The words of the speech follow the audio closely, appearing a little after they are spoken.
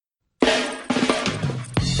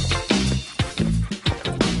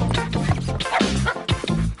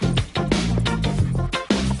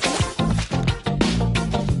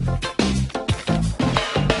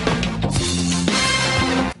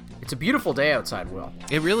beautiful day outside, Will.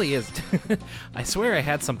 It really is. I swear I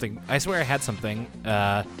had something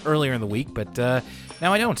earlier in the week, but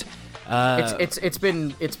now I don't. It's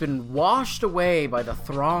been washed away by the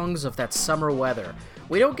throngs of that summer weather.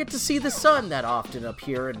 We don't get to see the sun that often up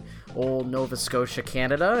here in old Nova Scotia,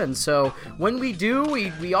 Canada, and so when we do,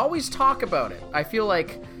 we always talk about it. I feel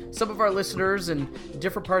like some of our listeners in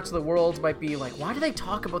different parts of the world might be like, why do they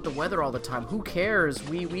talk about the weather all the time? Who cares?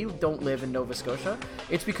 We don't live in Nova Scotia.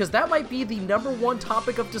 It's because that might be the number one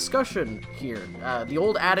topic of discussion here. The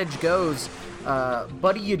old adage goes,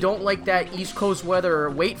 buddy, you don't like that East Coast weather,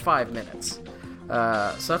 wait 5 minutes.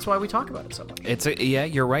 So that's why we talk about it so much. Yeah,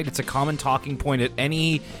 you're right. It's a common talking point at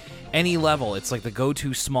any level. It's like the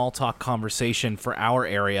go-to small talk conversation for our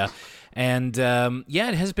area. And,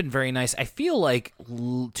 it has been very nice. I feel like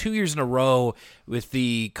 2 years in a row with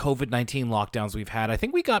the COVID-19 lockdowns we've had, I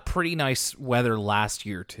think we got pretty nice weather last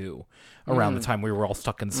year, too, around the time we were all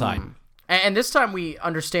stuck inside. And this time we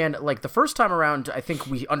understand, like the first time around, I think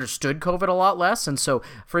we understood COVID a lot less. And so,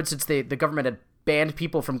 for instance, the government had banned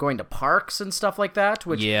people from going to parks and stuff like that,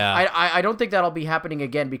 which I don't think that'll be happening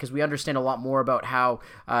again because we understand a lot more about how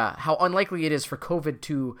unlikely it is for COVID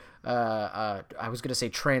to I was going to say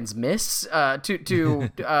transmiss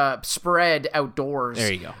to spread outdoors.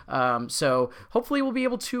 There you go. So hopefully we'll be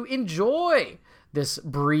able to enjoy this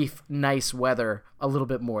brief nice weather a little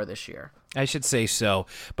bit more this year. I should say so.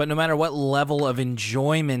 But no matter what level of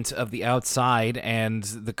enjoyment of the outside and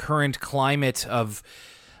the current climate of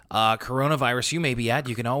coronavirus you may be at,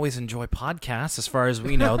 you can always enjoy podcasts. As far as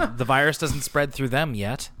we know, the virus doesn't spread through them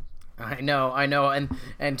yet. I know,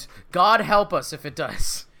 and God help us if it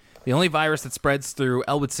does. The only virus that spreads through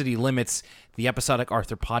Elwood City Limits, the Episodic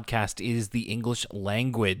Arthur podcast, is the English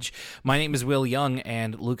language. My name is Will Young,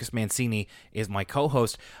 and Lucas Mancini is my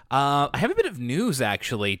co-host. I have a bit of news,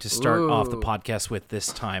 actually, to start off the podcast with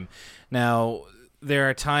this time. Now, there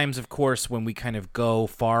are times, of course, when we kind of go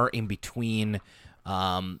far in between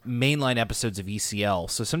mainline episodes of ECL.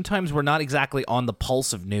 So sometimes we're not exactly on the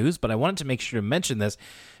pulse of news, but I wanted to make sure to mention this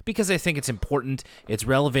because I think it's important, it's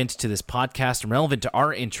relevant to this podcast and relevant to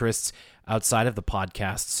our interests outside of the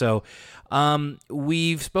podcast. So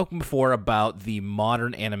we've spoken before about the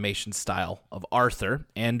modern animation style of Arthur,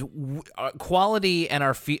 and quality and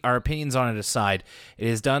our opinions on it aside, it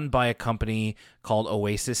is done by a company called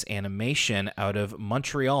Oasis Animation out of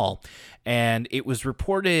Montreal, and it was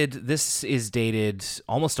reported, this is dated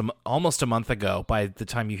almost a month ago. By the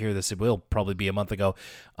time you hear this, it will probably be a month ago,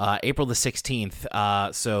 April the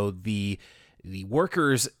 16th. So the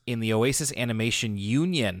workers in the Oasis Animation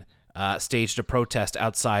Union staged a protest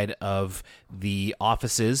outside of the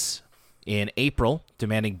offices in April,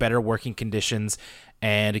 demanding better working conditions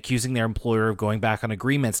and accusing their employer of going back on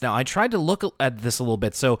agreements. Now, I tried to look at this a little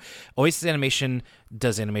bit. So Oasis Animation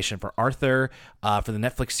does animation for Arthur, for the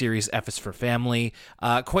Netflix series F is for Family,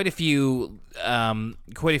 quite a few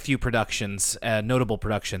productions, notable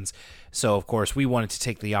productions. So, of course, we wanted to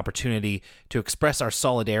take the opportunity to express our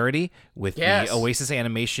solidarity with the Oasis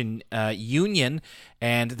Animation Union,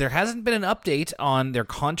 and there hasn't been an update on their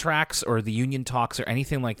contracts or the union talks or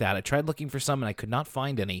anything like that. I tried looking for some, and I could not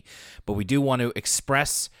find any, but we do want to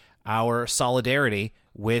express our solidarity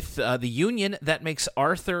with the union that makes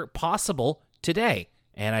Arthur possible today.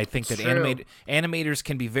 And I think that animators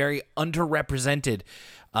can be very underrepresented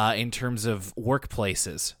in terms of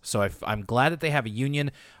workplaces. So I'm glad that they have a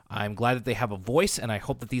union. I'm glad that they have a voice, and I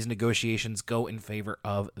hope that these negotiations go in favor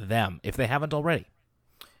of them, if they haven't already.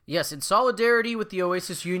 Yes, in solidarity with the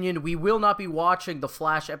Oasis Union, we will not be watching the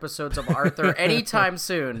Flash episodes of Arthur anytime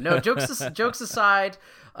soon. No, jokes aside,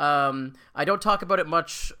 I don't talk about it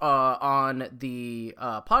much on the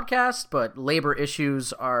podcast, but labor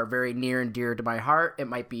issues are very near and dear to my heart. It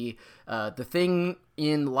might be the thing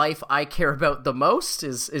in life I care about the most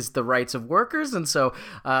is the rights of workers, and so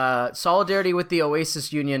solidarity with the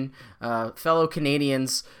Oasis Union, fellow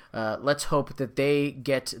Canadians. Let's hope that they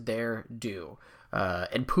get their due.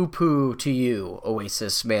 And poo-poo to you,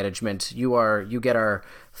 Oasis management. You get our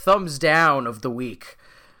thumbs down of the week.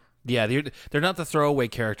 Yeah, they're not the throwaway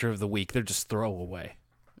character of the week. They're just throwaway.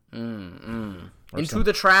 Into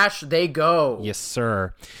the trash they go. Yes,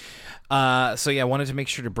 sir. I wanted to make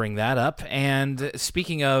sure to bring that up. And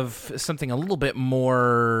speaking of something a little bit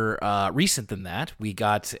more recent than that, we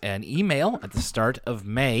got an email at the start of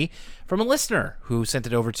May from a listener who sent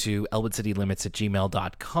it over to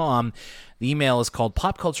elwoodcitylimits@gmail.com. The email is called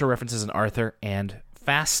Pop Culture References in Arthur and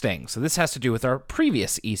fasting. So this has to do with our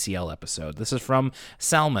previous ECL episode. This is from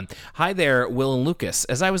Salmon. Hi there, Will and Lucas.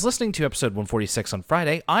 As I was listening to episode 146 on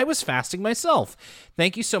Friday, I was fasting myself.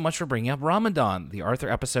 Thank you so much for bringing up Ramadan. The Arthur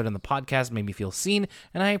episode in the podcast made me feel seen,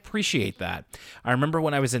 and I appreciate that. I remember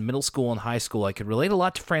when I was in middle school and high school, I could relate a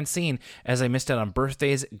lot to Francine as I missed out on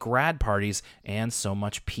birthdays, grad parties, and so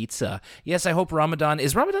much pizza. Yes, I hope Ramadan...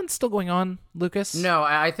 Is Ramadan still going on, Lucas? No,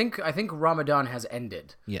 I think Ramadan has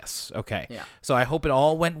ended. Yes, okay. Yeah. So I hope it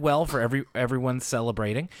all went well for everyone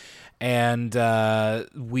celebrating. And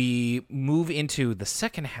we move into the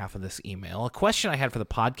second half of this email. A question I had for the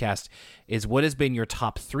podcast is, what has been your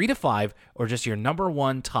top 3 to 5 or just your number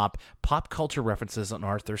 1 top pop culture references on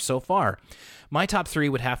Arthur so far? My top 3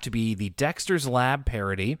 would have to be the Dexter's Lab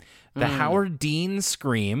parody, the Howard Dean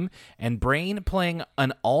scream, and Brain playing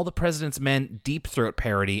an All the President's Men Deep Throat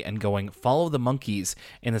parody and going follow the monkeys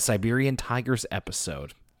in the Siberian Tigers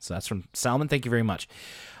episode. So that's from Salmon. Thank you very much.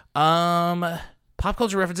 Pop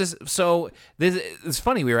culture references. So this is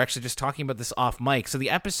funny. We were actually just talking about this off mic. So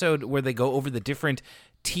the episode where they go over the different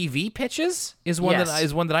TV pitches is one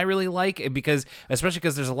that I really like, because especially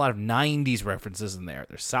because there's a lot of 90s references in there.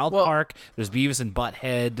 There's South Park, there's Beavis and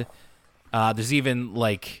Butthead, there's even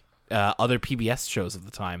like other PBS shows of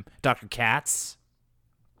the time. Dr. Katz.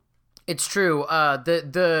 It's true.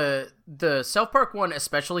 The South Park one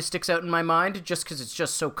especially sticks out in my mind just because it's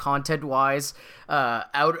just so content-wise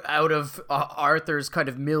out of Arthur's kind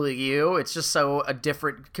of milieu. It's just so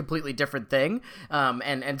completely different thing.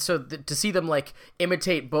 And so to see them like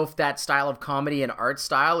imitate both that style of comedy and art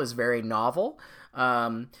style is very novel.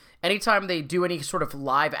 Anytime they do any sort of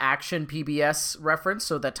live action PBS reference,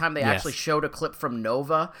 so that time they actually showed a clip from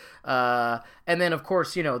Nova, and then of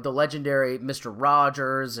course, you know, the legendary Mr.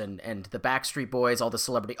 Rogers and the Backstreet Boys, all the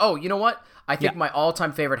celebrity. Oh, you know what? I think my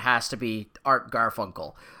all-time favorite has to be Art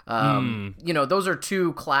Garfunkel. You know, those are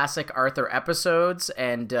 2 classic Arthur episodes,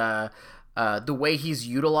 and the way he's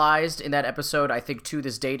utilized in that episode, I think to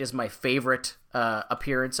this date is my favorite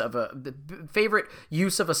appearance of the favorite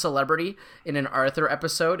use of a celebrity in an Arthur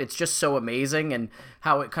episode. It's just so amazing, and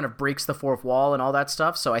how it kind of breaks the fourth wall and all that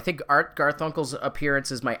stuff. So I think Art Garfunkel's appearance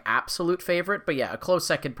is my absolute favorite. But yeah, a close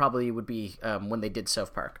second probably would be when they did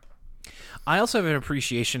South Park. I also have an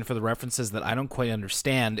appreciation for the references that I don't quite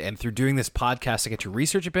understand, and through doing this podcast, I get to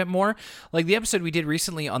research a bit more. Like the episode we did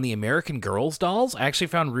recently on the American Girls dolls, I actually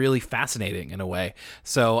found really fascinating in a way.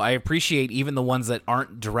 So I appreciate even the ones that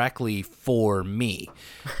aren't directly for me.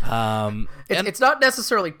 It's not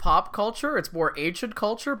necessarily pop culture; it's more ancient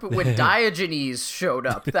culture. But when Diogenes showed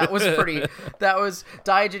up, that was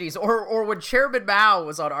Diogenes, or when Chairman Mao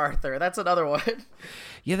was on Arthur. That's another one.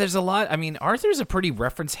 Yeah, there's a lot. I mean, Arthur's a pretty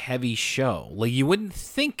reference-heavy show. Like, you wouldn't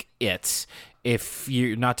think it if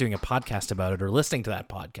you're not doing a podcast about it or listening to that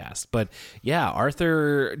podcast. But yeah,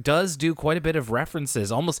 Arthur does do quite a bit of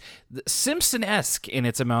references, almost Simpson-esque in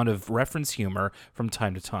its amount of reference humor from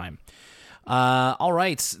time to time. All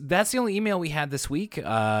right, that's the only email we had this week,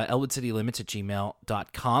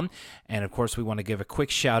 elwoodcitylimits@gmail.com. And of course, we want to give a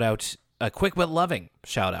quick shout-out, a quick but loving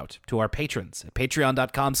shout out to our patrons at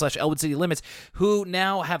patreon.com/ElwoodCityLimits, who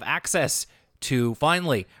now have access to,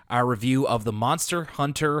 finally, our review of the Monster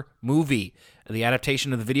Hunter movie, the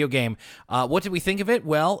adaptation of the video game. What did we think of it?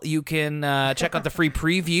 Well, you can check out the free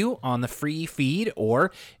preview on the free feed,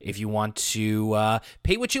 or if you want to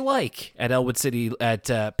pay what you like at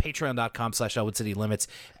patreon.com/ElwoodCityLimits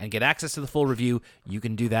and get access to the full review, you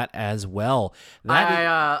can do that as well.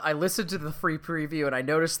 I listened to the free preview, and I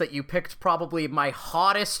noticed that you picked probably my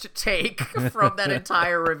hottest take from that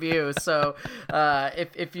entire review. So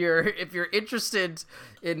if you're interested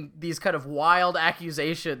in these kind of wild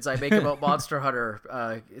accusations I make about Monster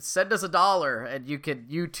Hunter, send us $1, and you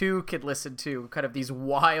too can listen to kind of these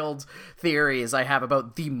wild theories I have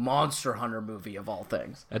about the Monster Hunter movie of all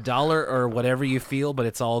things. $1 or whatever you feel, but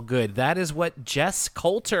it's all good. That is what Jess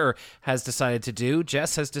Coulter has decided to do.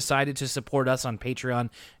 Jess has decided to support us on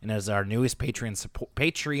Patreon, and as our newest Patreon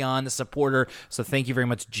supporter. So thank you very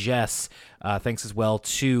much, Jess. Thanks as well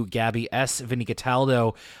to Gabby S., Vinny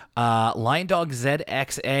Cataldo, Lion Dog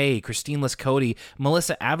ZXA, Christine Lescody,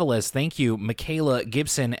 Melissa Aviles, thank you, Michaela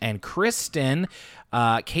Gibson and Kristen,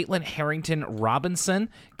 Caitlin Harrington Robinson,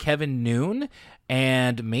 Kevin Noon,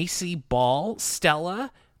 and Macy Ball,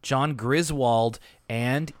 Stella, John Griswold,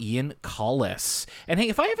 and Ian Collis. And hey,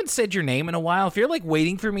 if I haven't said your name in a while, if you're like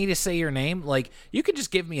waiting for me to say your name, like you could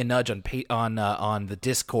just give me a nudge on the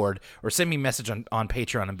Discord or send me a message on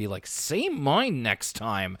Patreon and be like, say mine next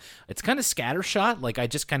time. It's kind of scattershot. Like I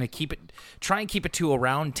just kind of try and keep it to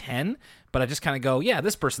around 10, but I just kind of go, yeah,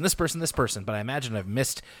 this person. But I imagine I've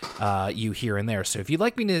missed you here and there. So if you'd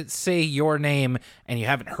like me to say your name and you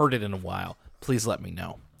haven't heard it in a while, please let me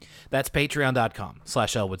know. That's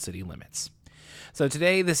patreon.com/Elwood City Limits. So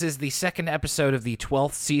today, this is the second episode of the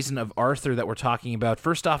 12th season of Arthur that we're talking about.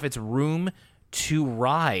 First off, it's Room to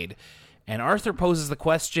Ride. And Arthur poses the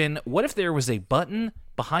question, what if there was a button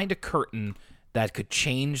behind a curtain that could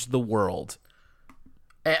change the world?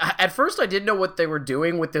 At first, I didn't know what they were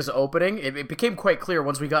doing with this opening. It became quite clear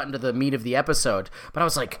once we got into the meat of the episode. But I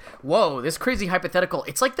was like, whoa, this crazy hypothetical.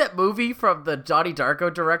 It's like that movie from the Donnie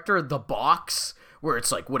Darko director, The Box, where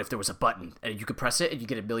it's like, what if there was a button and you could press it and you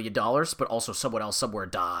get $1 million, but also someone else somewhere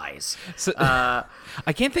dies. So, I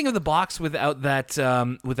can't think of The Box without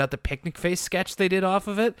the Picnic Face sketch they did off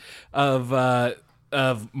of it,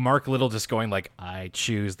 of Mark Little just going like, I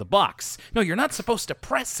choose the box. No, you're not supposed to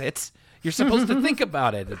press it. You're supposed to think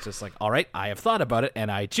about it. It's just like, all right, I have thought about it,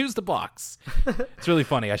 and I choose the box. It's really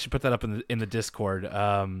funny. I should put that up in the Discord.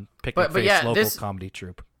 Picnic Face local comedy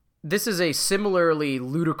troupe. This is a similarly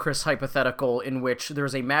ludicrous hypothetical in which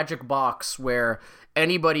there's a magic box where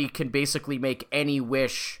anybody can basically make any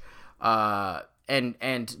wish,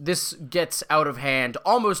 and this gets out of hand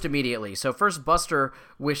almost immediately. So first, Buster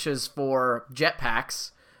wishes for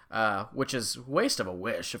jetpacks, which is a waste of a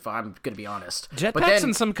wish, if I'm going to be honest. Jetpacks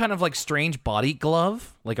and some kind of like strange body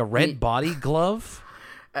glove, like a red body glove.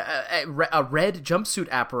 A red jumpsuit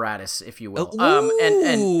apparatus, if you will.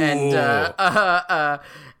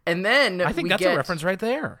 And then I think that's a reference right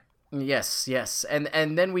there. Yes,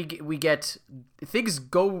 and then we get things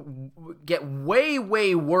get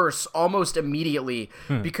way worse almost immediately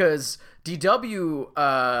because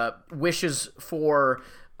DW wishes for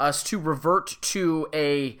us to revert to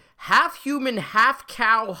a half human, half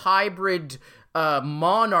cow hybrid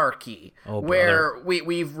monarchy where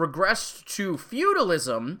we've regressed to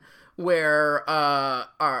feudalism, where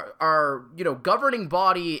our governing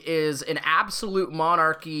body is an absolute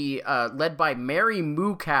monarchy led by Mary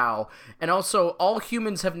Moo Cow, and also all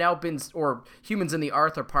humans have now been, or humans in the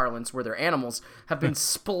Arthur parlance where they're animals, have been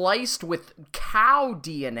spliced with cow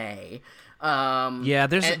DNA.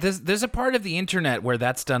 There's a part of the internet where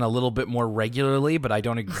that's done a little bit more regularly, but I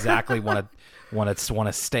don't exactly want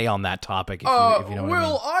to stay on that topic. If you know what I mean.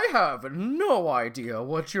 Well, I have no idea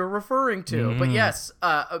what you're referring to, but yes,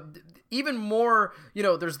 even more.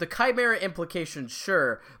 There's the chimera implication,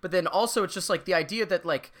 sure, but then also it's just like the idea that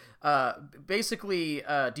basically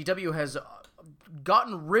DW has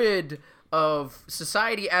gotten rid of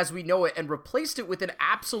society as we know it and replaced it with an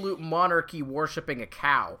absolute monarchy worshipping a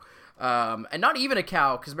cow. And not even a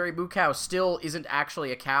cow, because Mary Moo Cow still isn't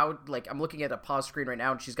actually a cow. Like, I'm looking at a pause screen right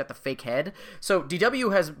now, and she's got the fake head. So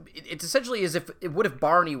DW has, it's essentially as if what if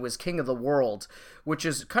Barney was king of the world, which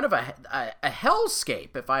is kind of a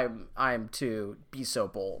hellscape, if I'm to be so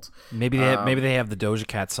bold. Maybe they have the Doja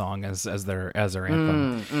Cat song as their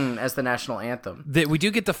anthem, as the national anthem. We do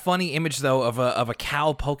get the funny image though of a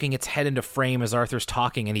cow poking its head into frame as Arthur's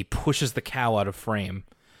talking, and he pushes the cow out of frame.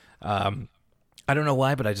 I don't know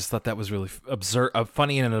why, but I just thought that was really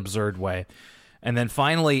funny in an absurd way. And then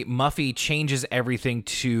finally, Muffy changes everything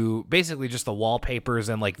to basically just the wallpapers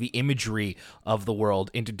and like the imagery of the world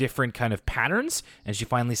into different kind of patterns, and she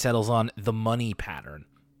finally settles on the money pattern.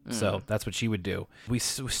 So that's what she would do. We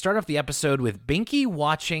start off the episode with Binky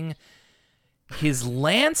watching his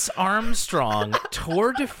Lance Armstrong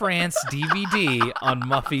Tour de France DVD on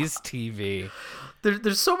Muffy's TV.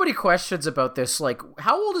 There's so many questions about this. Like,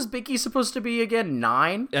 how old is Binky supposed to be again?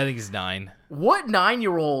 9? I think he's 9. What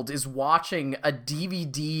 9-year-old is watching a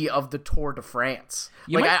DVD of the Tour de France?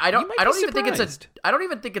 I don't even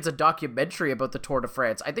think it's a documentary about the Tour de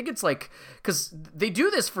France. I think it's like, because they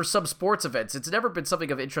do this for some sports events. It's never been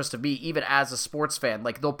something of interest to me, even as a sports fan.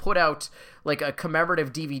 Like, they'll put out like a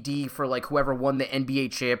commemorative DVD for like whoever won the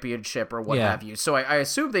NBA championship or what have you. So I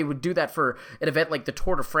assume they would do that for an event like the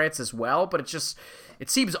Tour de France as well. But it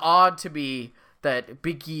seems odd to me that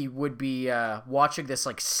Binky would be watching this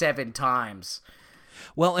like 7 times.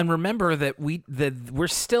 Well, and remember that we're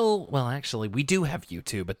still, well, actually, we do have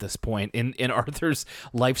YouTube at this point in Arthur's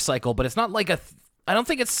life cycle, but it's not like I don't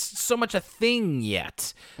think it's so much a thing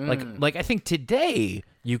yet. Like I think today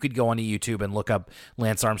You could go onto YouTube and look up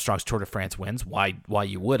Lance Armstrong's Tour de France wins. Why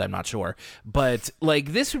you would, I'm not sure. But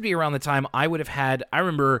like this would be around the time I would have had. I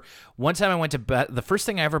remember one time I went to the first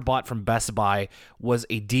thing I ever bought from Best Buy was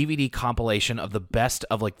a DVD compilation of the best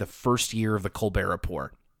of like the first year of the Colbert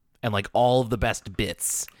Report and like all of the best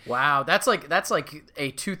bits. Wow, that's like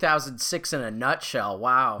a 2006 in a nutshell.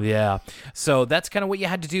 Wow. Yeah. So that's kind of what you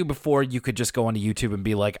had to do before you could just go onto YouTube and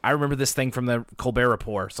be like, I remember this thing from the Colbert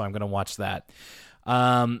Report, so I'm going to watch that.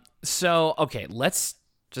 So, okay, let's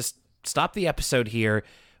just stop the episode here.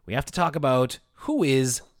 We have to talk about who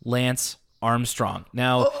is Lance Armstrong.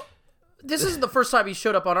 Now, this isn't the first time he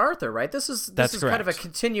showed up on Arthur, right? This is kind of a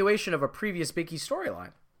continuation of a previous Binky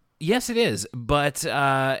storyline. Yes, it is. But,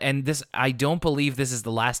 and this, I don't believe this is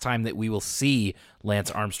the last time that we will see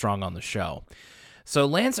Lance Armstrong on the show. So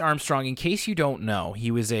Lance Armstrong, in case you don't know,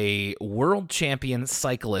 he was a world champion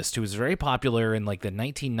cyclist who was very popular in like the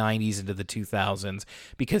 1990s into the 2000s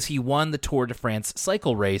because he won the Tour de France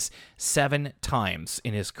cycle race 7 times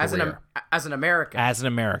in his career. As an American. As an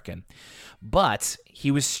American. But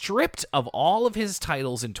he was stripped of all of his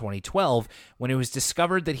titles in 2012 when it was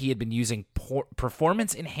discovered that he had been using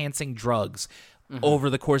performance-enhancing drugs over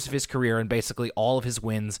the course of his career, and basically all of his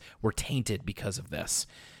wins were tainted because of this.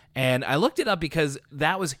 And I looked it up because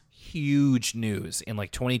that was huge news in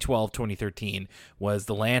like 2012, 2013 was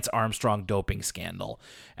the Lance Armstrong doping scandal.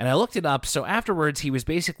 And I looked it up. So afterwards, he was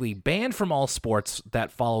basically banned from all sports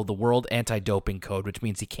that follow the World Anti-Doping Code, which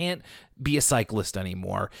means he can't be a cyclist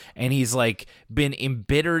anymore. And he's like been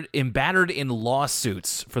embattered in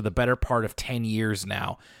lawsuits for the better part of 10 years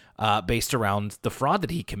now, based around the fraud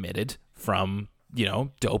that he committed from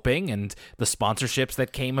doping and the sponsorships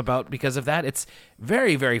that came about because of that. It's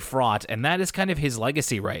very, very fraught, and that is kind of his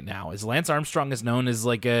legacy right now. Is Lance Armstrong is known as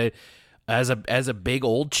like as a big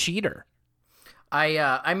old cheater.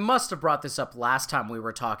 I must have brought this up last time we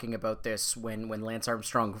were talking about this when Lance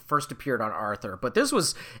Armstrong first appeared on Arthur, but this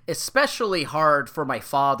was especially hard for my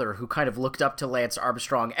father, who kind of looked up to Lance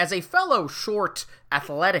Armstrong as a fellow short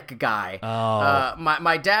athletic guy.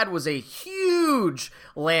 My dad was a huge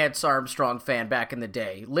Lance Armstrong fan back in the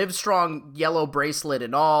day. Livestrong yellow bracelet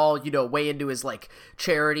and all, way into his like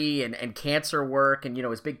charity and cancer work, and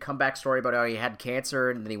his big comeback story about how he had cancer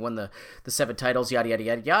and then he won the 7 titles, yada yada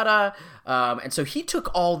yada yada. And so he took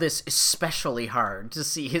all this especially hard to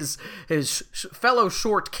see his fellow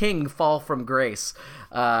short king fall from grace.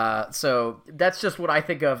 So that's just what I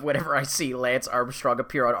think of whenever I see Lance Armstrong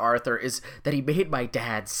appear on Arthur, is that he made my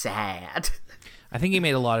dad sad. I think he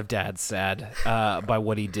made a lot of dads sad by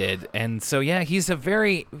what he did. And so, yeah, he's a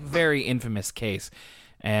very, very infamous case.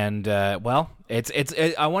 And, well, it's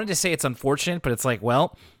I wanted to say it's unfortunate, but it's like,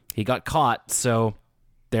 well, he got caught, so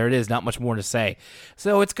there it is, not much more to say.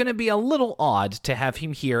 So it's going to be a little odd to have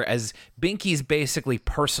him here as Binky's basically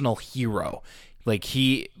personal hero. Like,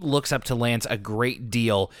 he looks up to Lance a great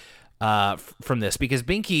deal from this, because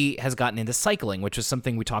Binky has gotten into cycling, which was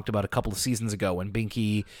something we talked about a couple of seasons ago when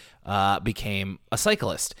Binky became a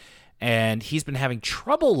cyclist. And he's been having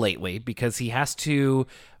trouble lately because he has to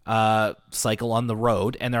cycle on the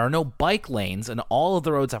road, and there are no bike lanes, and all of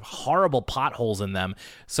the roads have horrible potholes in them.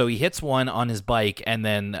 So he hits one on his bike and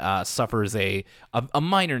then suffers a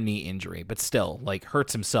minor knee injury, but still, like,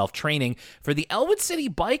 hurts himself training for the Elwood City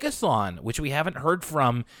Bike-a-thon, which we haven't heard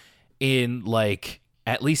from in, like,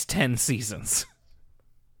 at least 10 seasons.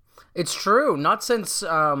 It's true. Not since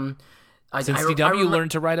DW learned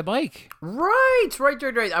to ride a bike. Right.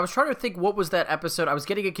 I was trying to think, what was that episode? I was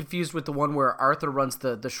getting it confused with the one where Arthur runs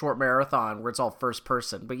the short marathon where it's all first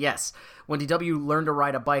person. But yes, when DW learned to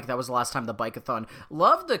ride a bike, that was the last time the bike-a-thon.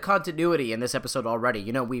 Love the continuity in this episode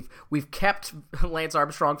already. We've kept Lance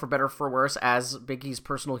Armstrong, for better or for worse, as Binky's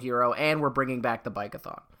personal hero, and we're bringing back the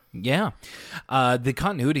bike-a-thon. Yeah. The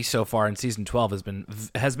continuity so far in season 12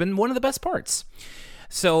 has been one of the best parts.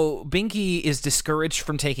 So Binky is discouraged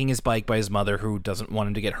from taking his bike by his mother, who doesn't want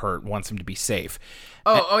him to get hurt, wants him to be safe.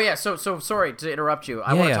 Oh yeah. So sorry to interrupt you.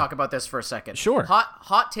 I want to talk about this for a second. Sure.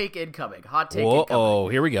 Hot take incoming. Incoming. Oh,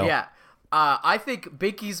 here we go. Yeah. I think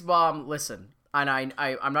Binky's mom. Listen, and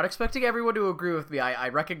I'm not expecting everyone to agree with me. I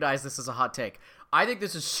recognize this as a hot take. I think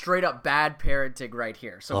this is straight up bad parenting right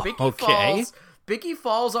here. So Binky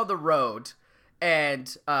falls on the road,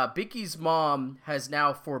 and Binky's mom has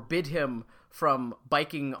now forbid him from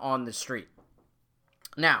biking on the street.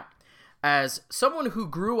 Now, as someone who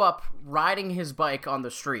grew up riding his bike on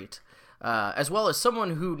the street, as well as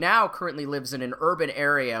someone who now currently lives in an urban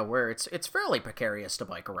area where it's fairly precarious to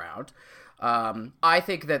bike around, I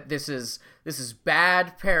think that this is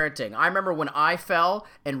bad parenting. I remember when I fell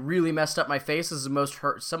and really messed up my face. This is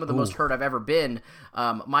some of the most hurt I've ever been.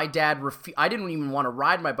 My dad, I didn't even want to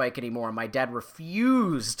ride my bike anymore. My dad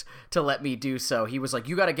refused to let me do so. He was like,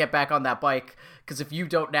 "You got to get back on that bike, because if you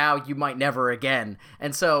don't now, you might never again."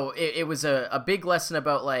 And so it was a big lesson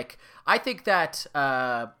about, like, I think that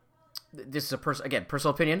this is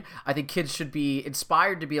personal opinion. I think kids should be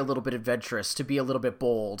inspired to be a little bit adventurous, to be a little bit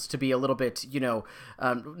bold, to be a little bit,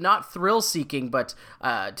 not thrill-seeking, but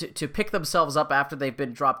to pick themselves up after they've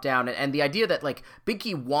been dropped down. And the idea that, like,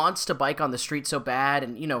 Binky wants to bike on the street so bad,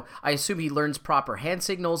 and, I assume he learns proper hand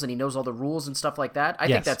signals and he knows all the rules and stuff like that. I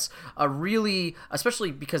think that's a really,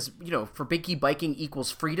 especially because, for Binky, biking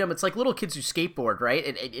equals freedom. It's like little kids who skateboard, right?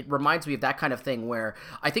 It reminds me of that kind of thing, where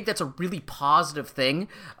I think that's a really positive thing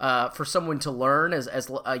for someone to learn as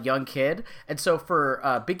a young kid. And so for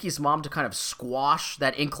Binky's mom to kind of squash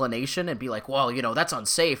that inclination and be like, well, that's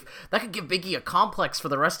unsafe, that could give Binky a complex for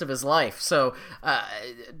the rest of his life. So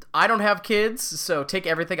I don't have kids, so take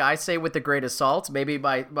everything I say with a grain of salt. Maybe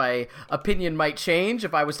my opinion might change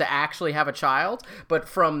if I was to actually have a child. But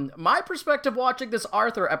from my perspective watching this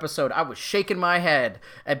Arthur episode, I was shaking my head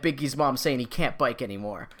at Binky's mom saying he can't bike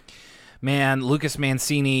anymore. Man, Lucas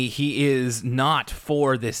Mancini, he is not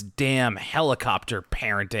for this damn helicopter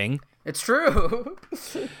parenting. It's true.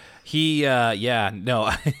 It's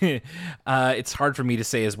hard for me to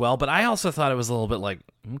say as well, but I also thought it was a little bit like,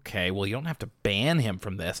 okay, well, you don't have to ban him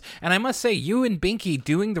from this. And I must say, you and Binky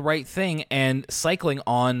doing the right thing and cycling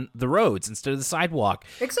on the roads instead of the sidewalk.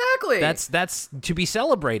 Exactly. That's to be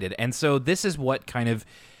celebrated. And so this is what kind of,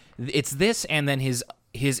 it's this, and then his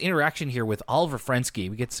interaction here with Oliver Frensky.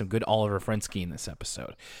 We get some good Oliver Frensky in this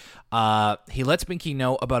episode. He lets Binky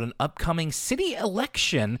know about an upcoming city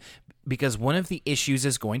election because one of the issues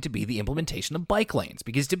is going to be the implementation of bike lanes.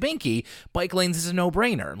 Because to Binky, bike lanes is a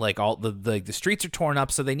no-brainer. Like, all the streets are torn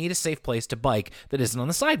up, so they need a safe place to bike that isn't on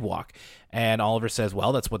the sidewalk. And Oliver says,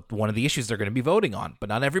 well, that's what one of the issues they're going to be voting on. But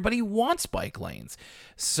not everybody wants bike lanes.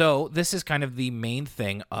 So this is kind of the main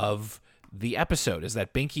thing of the episode, is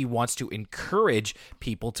that Binky wants to encourage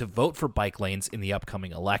people to vote for bike lanes in the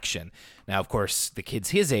upcoming election. Now, of course, the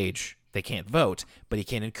kids his age, they can't vote, but he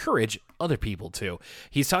can encourage other people to.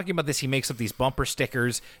 He's talking about this. He makes up these bumper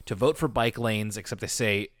stickers to vote for bike lanes, except they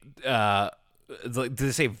say, do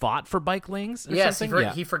they say "vot" for bike lanes? Or yes,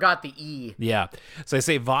 something? He forgot the E. Yeah. So they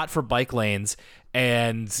say "vot" for bike lanes,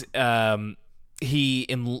 and he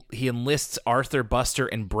enlists Arthur, Buster,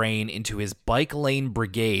 and Brain into his bike lane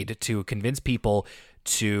brigade to convince people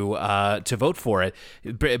to vote for it.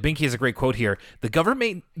 Binky has a great quote here. The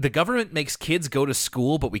government makes kids go to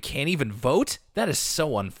school, but we can't even vote? That is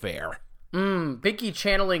so unfair. Binky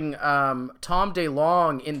channeling Tom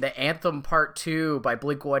DeLonge in the Anthem Part 2 by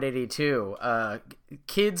Blink-182.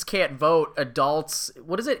 Kids can't vote, adults...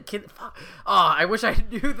 What is it? I wish I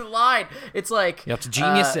knew the line. It's like... You have to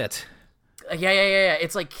genius it. Yeah.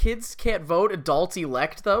 It's like kids can't vote, adults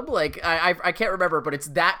elect them. Like, I can't remember, but it's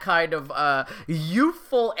that kind of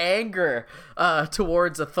youthful anger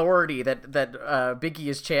towards authority that Binky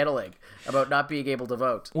is channeling about not being able to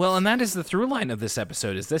vote. Well, and that is the through line of this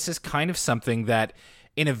episode, is this is kind of something that,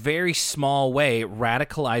 in a very small way,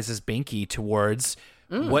 radicalizes Binky towards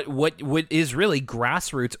what is really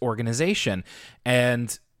grassroots organization.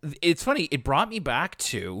 And it's funny, it brought me back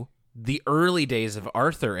to the early days of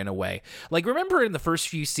Arthur in a way. Like, remember in the first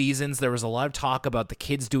few seasons, there was a lot of talk about the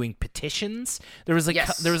kids doing petitions. There was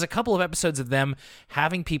there was a couple of episodes of them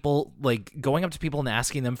having people, like, going up to people and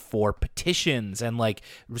asking them for petitions and, like,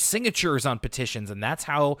 signatures on petitions. And that's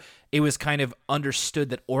how it was kind of understood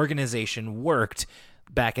that organization worked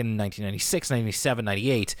back in 1996, 97,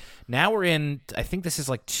 98. Now we're in, I think this is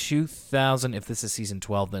like 2000. If this is season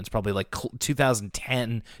 12, then it's probably like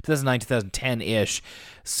 2010, 2009, 2010-ish.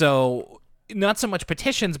 So not so much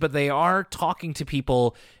petitions, but they are talking to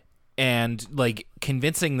people and, like,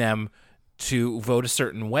 convincing them to vote a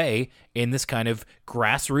certain way in this kind of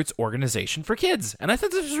grassroots organization for kids. And I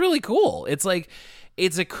thought this was really cool. It's like,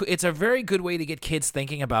 it's a very good way to get kids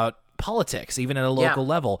thinking about politics, even at a local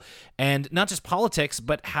level. And not just politics,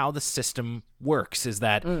 but how the system works, is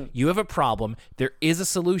that you have a problem, there is a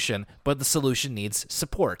solution, but the solution needs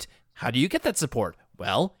support. How do you get that support?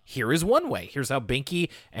 Well, here is one way. Here's how Binky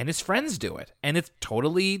and his friends do it. And it's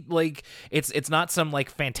totally, like, it's not some, like,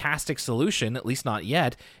 fantastic solution, at least not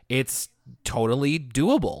yet. It's totally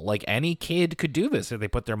doable. Like, any kid could do this if they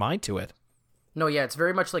put their mind to it. No, yeah, it's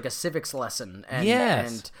very much like a civics lesson, and,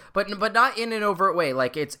 Yes. but not in an overt way.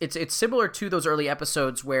 Like it's similar to those early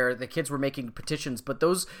episodes where the kids were making petitions, but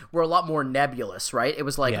those were a lot more nebulous, right? It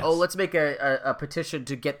was like, Yes. oh, let's make a petition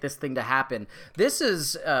to get this thing to happen. This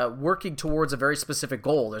is working towards a very specific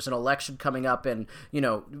goal. There's an election coming up, and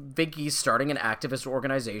Vinky's starting an activist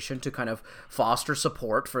organization to kind of foster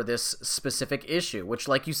support for this specific issue, which,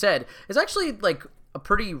 like you said, is actually like a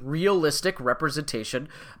pretty realistic representation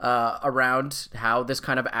around how this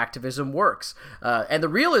kind of activism works. And the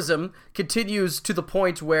realism continues to the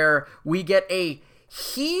point where we get a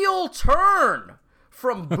heel turn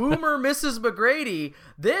from Boomer Mrs. McGrady.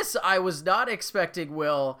 This I was not expecting,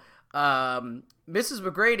 Will. Mrs.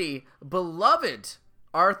 McGrady, beloved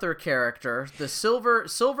Arthur character, the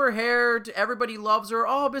silver-haired, everybody loves her.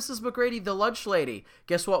 Oh, Mrs. McGrady, the lunch lady.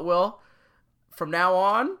 Guess what, Will? From now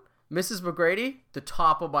on, Mrs. McGrady, the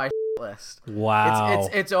top of my list. Wow.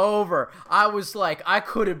 It's over. I was like, I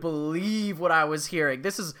couldn't believe what I was hearing.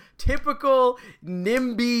 This is typical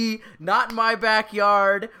NIMBY, not in my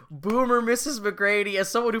backyard, boomer Mrs. McGrady. As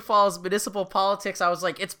someone who follows municipal politics, I was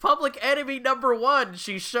like, it's public enemy number one.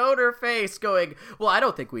 She showed her face going, well, I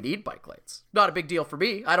don't think we need bike lanes. Not a big deal for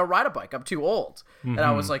me. I don't ride a bike. I'm too old. And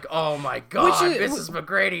I was like, oh my God, Mrs.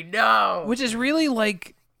 McGrady, no. Which is really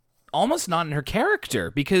like almost not in her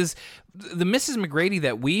character, because the Mrs. McGrady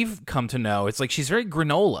that we've come to know, it's like she's very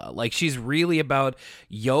granola. Like she's really about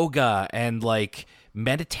yoga and like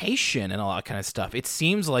meditation and all that kind of stuff. It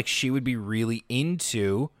seems like she would be really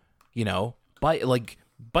into,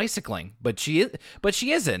 bicycling, but she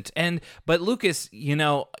isn't. But Lucas, you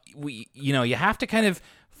have to kind of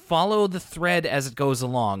follow the thread as it goes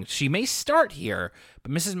along. She may start here,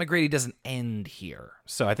 but Mrs. McGrady doesn't end here.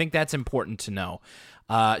 So I think that's important to know.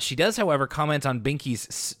 She does, however, comment on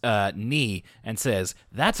Binky's knee and says,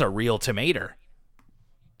 "That's a real tomato."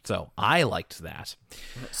 So I liked that.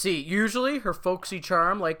 See, usually her folksy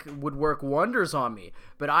charm would work wonders on me,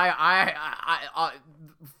 but I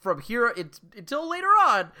from here until later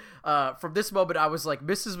on, from this moment, I was like,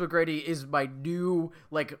 Mrs. McGrady is my new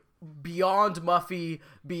beyond Muffy,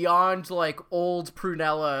 beyond old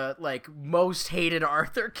Prunella, most hated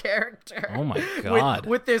Arthur character. Oh my God.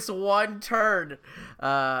 with this one turn.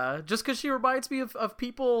 Just because she reminds me of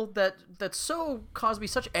people that so cause me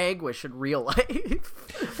such anguish in real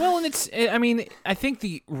life. Well, and I think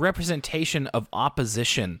the representation of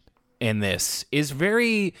opposition in this is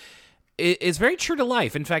very true to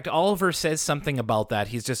life. In fact, Oliver says something about that.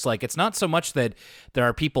 He's just like, it's not so much that there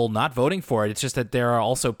are people not voting for it. It's just that there are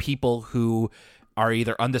also people who are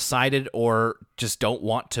either undecided or just don't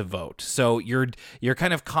want to vote. So you're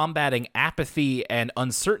kind of combating apathy and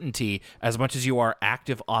uncertainty as much as you are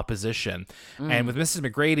active opposition. And with Mrs.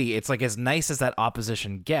 McGrady, it's like as nice as that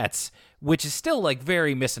opposition gets, which is still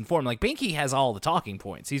very misinformed. Like Binky has all the talking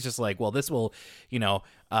points. He's just like, well, this will,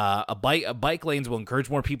 bike lanes will encourage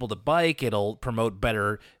more people to bike. It'll promote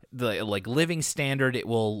better living standard. It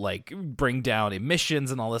will bring down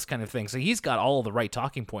emissions and all this kind of thing. So he's got all the right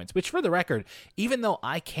talking points, which for the record, even though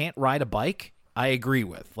I can't ride a bike, I agree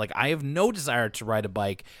with. I have no desire to ride a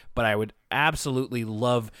bike, but I would absolutely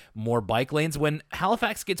love more bike lanes. When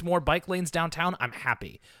Halifax gets more bike lanes downtown, I'm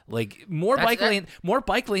happy. More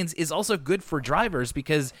bike lanes is also good for drivers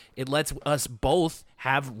because it lets us both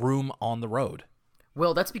have room on the road.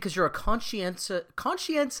 Well, that's because you're a conscientious.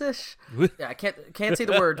 Yeah, I can't say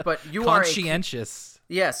the word, but you are conscientious.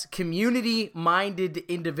 Yes, community-minded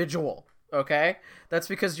individual. Okay, that's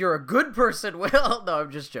because you're a good person. Well, no, I'm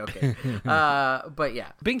just joking. But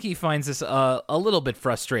yeah, Binky finds this a little bit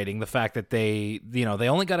frustrating. The fact that they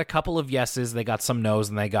only got a couple of yeses, they got some nos,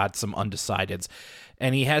 and they got some undecideds.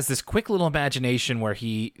 And he has this quick little imagination where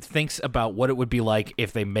he thinks about what it would be like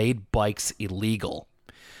if they made bikes illegal.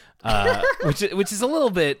 Which is a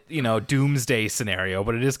little bit, doomsday scenario,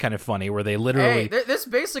 but it is kind of funny where they literally... Hey, this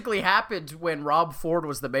basically happened when Rob Ford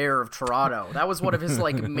was the mayor of Toronto. That was one of his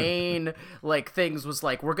main things was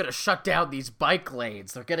we're gonna shut down these bike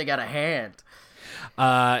lanes. They're getting out of hand.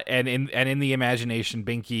 And in the imagination,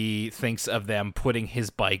 Binky thinks of them putting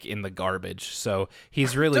his bike in the garbage. So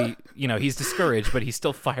he's really, he's discouraged, but he's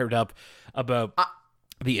still fired up about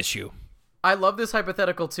the issue. I love this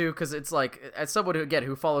hypothetical too, because it's as someone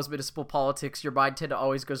who follows municipal politics, your mind tend to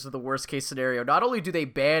always goes to the worst case scenario. Not only do they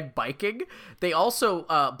ban biking, they also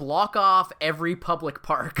block off every public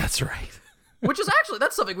park. That's right. Which is actually,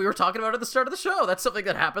 that's something we were talking about at the start of the show. That's something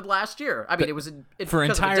that happened last year. I mean, it was for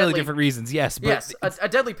entirely different reasons, yes. But yes, a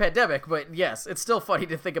deadly pandemic, but yes, it's still funny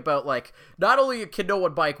to think about, like, not only can no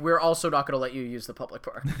one bike, we're also not going to let you use the public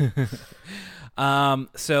park.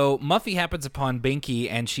 So Muffy happens upon Binky,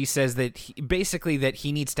 and she says that basically that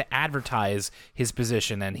he needs to advertise his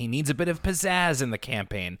position, and he needs a bit of pizzazz in the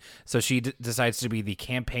campaign. So she decides to be the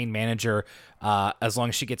campaign manager as long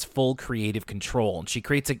as she gets full creative control. And she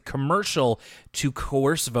creates a commercial to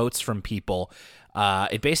coerce votes from people.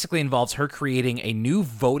 It basically involves her creating a new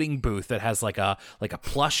voting booth that has like a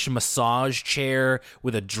plush massage chair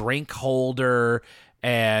with a drink holder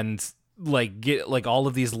and get like all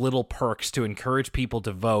of these little perks to encourage people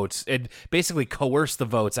to vote and basically coerce the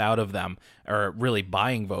votes out of them, or really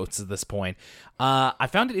buying votes at this point. I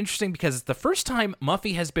found it interesting because it's the first time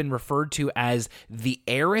Muffy has been referred to as the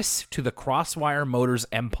heiress to the Crosswire Motors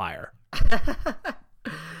empire.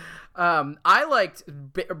 I liked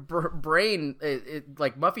Brain.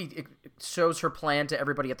 Like Muffy shows her plan to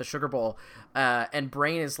everybody at the Sugar Bowl, and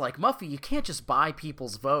Brain is like, Muffy, you can't just buy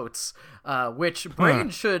people's votes. Which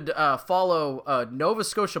Brain should follow Nova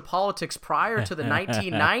Scotia politics prior to the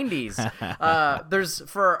 1990s. There's,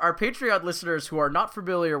 for our Patreon listeners who are not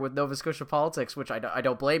familiar with Nova Scotia politics, which I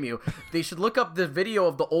don't blame you, they should look up the video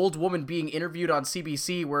of the old woman being interviewed on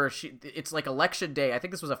CBC where it's like election day. I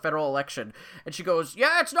think this was a federal election, and she goes,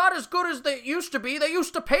 "Yeah, it's not as good as they used to be. They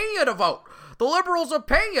used to pay you to vote. The Liberals will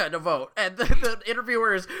pay you to vote." And the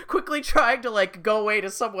interviewer is quickly trying to like go away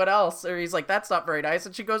to someone else, or he's like, "That's not very nice,"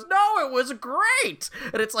 and she goes, "No, it was great."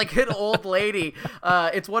 And it's like an old lady.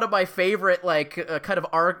 It's one of my favorite kind of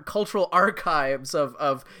cultural archives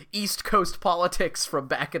of East Coast politics from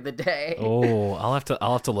back in the day. Oh, I'll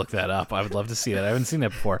have to look that up. I would love to see that. I haven't seen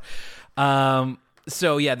that before.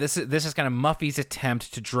 So yeah, this is kind of Muffy's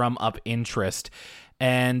attempt to drum up interest.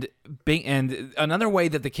 And another way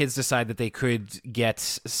that the kids decide that they could get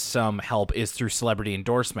some help is through celebrity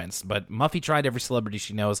endorsements. But Muffy tried every celebrity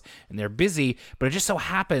she knows, and they're busy. But it just so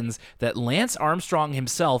happens that Lance Armstrong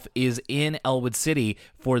himself is in Elwood City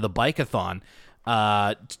for the bike-a-thon.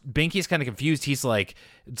 Binky's kind of confused. He's like,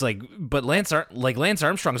 but Lance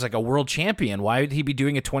Armstrong is like a world champion. Why would he be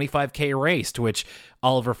doing a 25K race? To which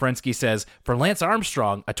Oliver Frensky says, for Lance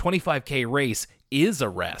Armstrong, a 25K race is a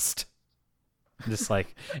rest. Just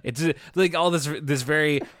like, it's like all this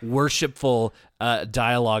very worshipful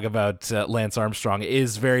dialogue about Lance Armstrong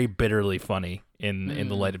is very bitterly funny in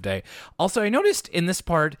the light of day. Also, I noticed in this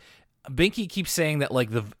part, Binky keeps saying that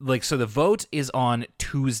so the vote is on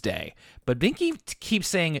Tuesday, but Binky keeps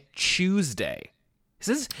saying Tuesday.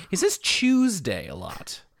 He says Tuesday a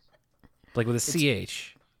lot, like with a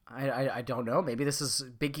CH. I don't know. Maybe this is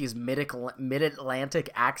Binky's mid-Atlantic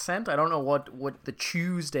accent. I don't know what the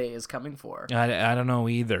Tuesday is coming for. I don't know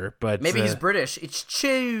either, but maybe he's British. It's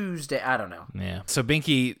Tuesday. I don't know. Yeah. So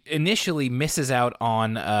Binky initially misses out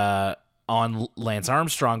on Lance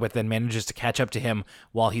Armstrong, but then manages to catch up to him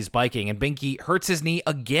while he's biking, and Binky hurts his knee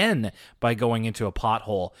again by going into a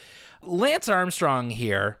pothole. Lance Armstrong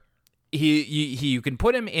here, you can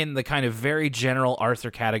put him in the kind of very general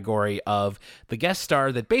Arthur category of the guest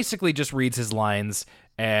star that basically just reads his lines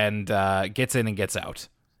and gets in and gets out.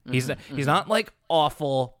 He's not like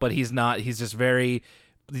awful, but he's just he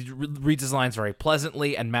reads his lines very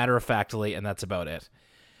pleasantly and matter-of-factly, and that's about it.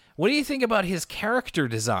 What do you think about his character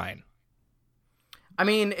design? I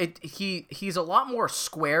mean, he's a lot more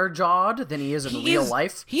square-jawed than he is in real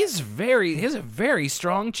life. He has a very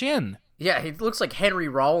strong chin. Yeah, he looks like Henry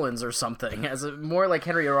Rollins or something. More like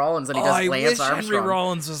Henry Rollins than he does Lance Armstrong. I wish Henry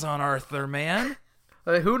Rollins was on Arthur, man.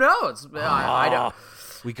 Who knows? I don't.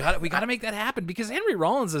 We got to make that happen because Henry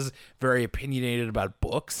Rollins is very opinionated about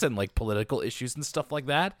books and like political issues and stuff like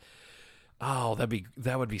that. Oh,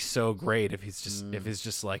 that would be so great if he's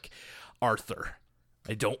just like, Arthur,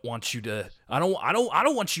 I don't want you to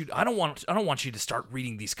start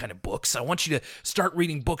reading these kind of books. I want you to start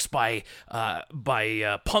reading books by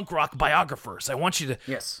punk rock biographers. I want you to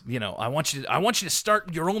I want you to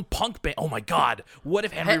start your own punk band. Oh my God, what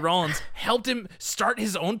if Henry Rollins helped him start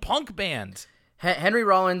his own punk band? Henry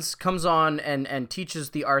Rollins comes on and teaches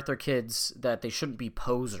the Arthur kids that they shouldn't be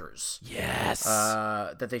posers. Yes.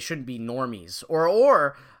 That they shouldn't be normies.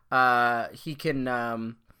 Or he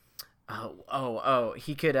can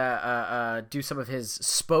he could do some of his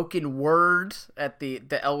spoken word at the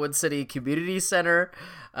Elwood City Community Center.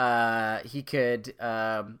 He could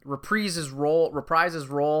reprise his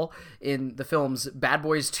role in the films Bad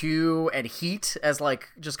Boys 2 and Heat as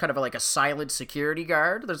just kind of a silent security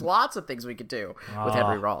guard. There's lots of things we could do with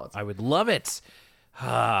Henry Rollins. I would love it.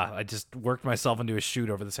 I just worked myself into a shoot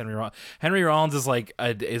over this Henry Rollins. Henry Rollins is like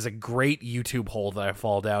is a great YouTube hole that I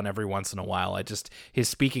fall down every once in a while. His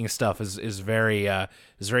speaking stuff is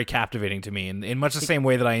very captivating to me, and in much the same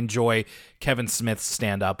way that I enjoy Kevin Smith's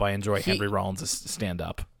stand up, I enjoy Henry Rollins' stand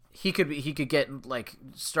up. He could get like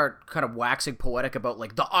start kind of waxing poetic about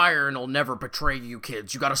like the iron will never betray you,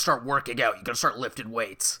 kids. You got to start working out. You got to start lifting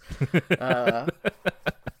weights.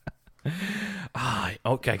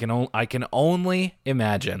 Okay, I can only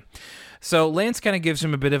imagine. So Lance kind of gives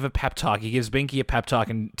him a bit of a pep talk. He gives Binky a pep talk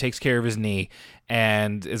and takes care of his knee,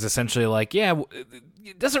 and is essentially like, yeah,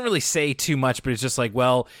 it doesn't really say too much, but it's just like,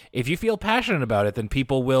 well, if you feel passionate about it, then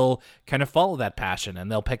people will kind of follow that passion,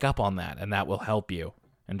 and they'll pick up on that, and that will help you.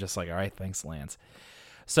 And just like, all right, thanks, Lance.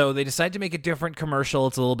 So they decide to make a different commercial.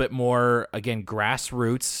 It's a little bit more, again,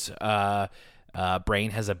 grassroots.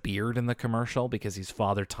 Brain has a beard in the commercial because he's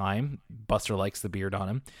Father Time. Buster likes the beard on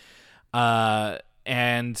him.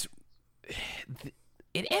 And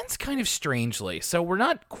it ends kind of strangely. So we're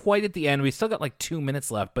not quite at the end. We still got like 2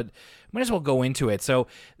 minutes left, but might as well go into it. So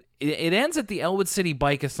it ends at the Elwood City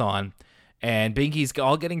Bike-a-thon, and Binky's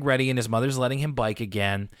all getting ready, and his mother's letting him bike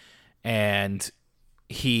again. And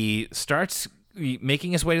he starts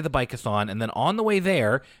making his way to the Bike-a-thon, and then on the way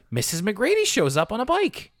there, Mrs. McGrady shows up on a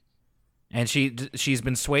bike. And she's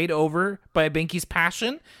been swayed over by Binky's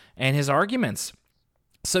passion and his arguments.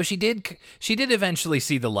 So she did eventually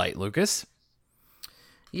see the light, Lucas.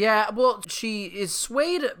 Yeah, well, she is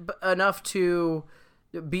swayed enough to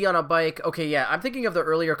be on a bike. Okay, yeah, I'm thinking of the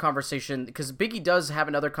earlier conversation, because Binky does have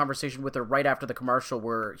another conversation with her right after the commercial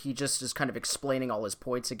where he just is kind of explaining all his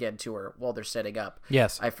points again to her while they're setting up.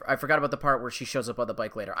 Yes. I forgot about the part where she shows up on the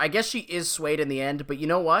bike later. I guess she is swayed in the end, but you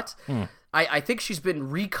know what? I think she's been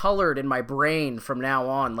recolored in my brain from now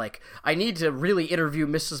on. Like, I need to really interview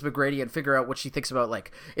Mrs. McGrady and figure out what she thinks about,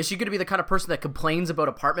 like, is she going to be the kind of person that complains about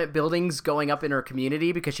apartment buildings going up in her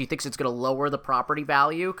community because she thinks it's going to lower the property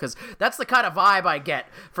value? Because that's the kind of vibe I get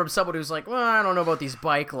from someone who's like, well, I don't know about these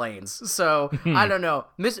bike lanes. So, I don't know.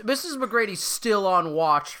 Mrs. McGrady's still on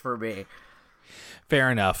watch for me.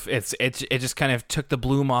 Fair enough. It just kind of took the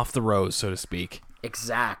bloom off the rose, so to speak.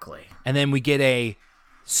 Exactly. And then we get a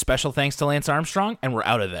special thanks to Lance Armstrong, and we're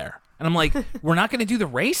out of there. And I'm like, we're not going to do the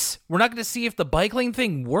race? We're not going to see if the bike lane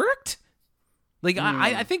thing worked? Like,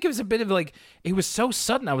 I think it was a bit of like, it was so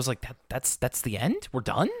sudden. I was like, that's the end? We're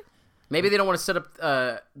done? Maybe they don't want to set up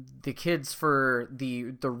the kids for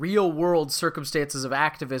the real world circumstances of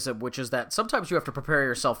activism, which is that sometimes you have to prepare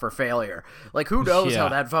yourself for failure. Like, who knows how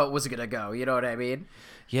that vote was going to go? You know what I mean?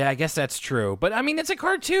 Yeah, I guess that's true. But I mean, it's a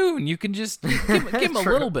cartoon. You can just give them a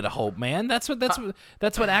little bit of hope, man. That's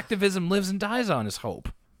what activism lives and dies on, is hope.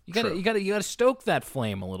 You gotta stoke that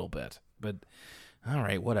flame a little bit. But all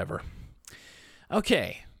right, whatever.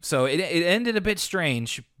 Okay, so it ended a bit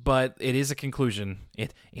strange, but it is a conclusion.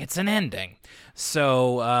 It's an ending.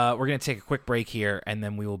 So we're gonna take a quick break here, and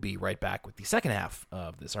then we will be right back with the second half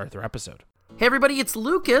of this Arthur episode. Hey everybody, it's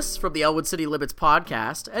Lucas from the Elwood City Limits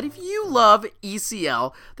podcast, and if you love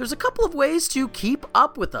ECL, there's a couple of ways to keep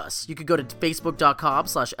up with us. You could go to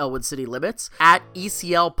facebook.com/Elwood City Limits, at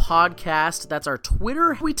ECL Podcast, that's our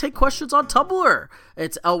Twitter. We take questions on Tumblr.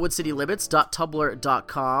 It's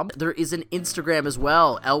elwoodcitylimits.tumblr.com. There is an Instagram as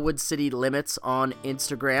well, Elwood City Limits on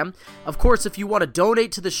Instagram. Of course, if you want to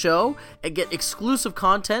donate to the show and get exclusive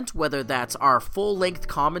content, whether that's our full-length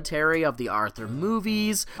commentary of the Arthur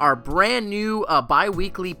movies, our brand new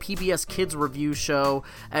bi-weekly PBS Kids review show,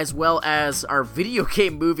 as well as our video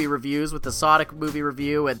game movie reviews with the Sonic movie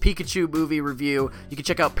review and Pikachu movie review, you can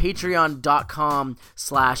check out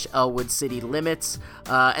patreon.com/Elwood City Limits.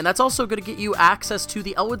 And that's also going to get you access to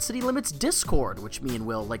the Elwood City Limits Discord, which me and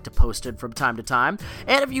Will like to post in from time to time.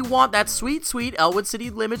 And if you want that sweet, sweet Elwood City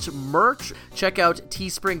Limits merch, check out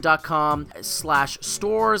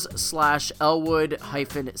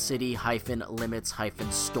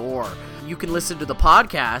teespring.com/stores/Elwood-City-Limits-store. You can listen to the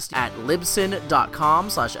podcast at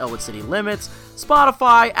libsyn.com/Elwood City Limits,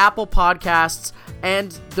 Spotify, Apple Podcasts,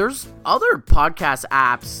 and there's other podcast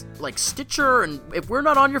apps like Stitcher, and if we're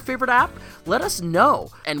not on your favorite app, let us know.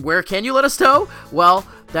 And where can you let us know? Well,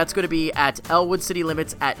 that's going to be at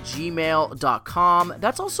elwoodcitylimits@gmail.com.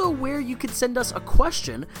 That's also where you can send us a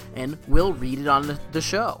question, and we'll read it on the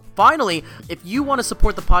show. Finally, if you want to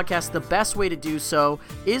support the podcast, the best way to do so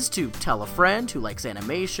is to tell a friend who likes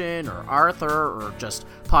animation or Arthur or just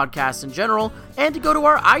podcasts in general, and to go to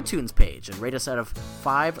our iTunes page and rate us out of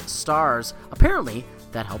 5 stars. Apparently,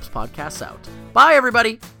 that helps podcasts out. Bye,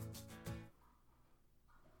 everybody!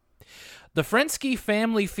 The Frensky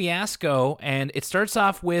family fiasco, and it starts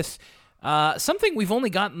off with something we've only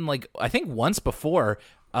gotten, like, I think once before.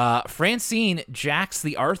 Francine jacks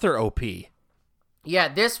the Arthur OP. Yeah,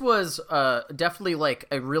 this was definitely like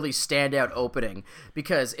a really standout opening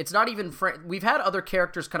because it's not even we've had other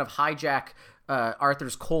characters kind of hijack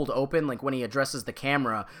Arthur's cold open, like when he addresses the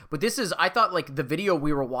camera, but this is, I thought like the video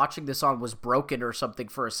we were watching this on was broken or something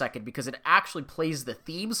for a second because it actually plays the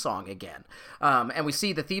theme song again, and we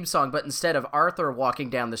see the theme song, but instead of Arthur walking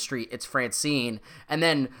down the street, it's Francine, and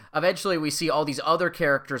then eventually we see all these other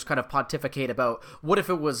characters kind of pontificate about what if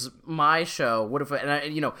it was my show, what if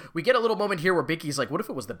we get a little moment here where Binky's like, what if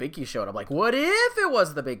it was the Binky Show, and I'm like, what if it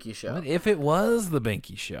was the Binky Show? What if it was the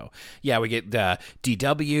Binky Show? Yeah, we get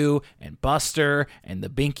DW and Buster and the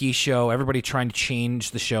Binky Show, everybody trying to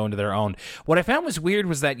change the show into their own. What I found was weird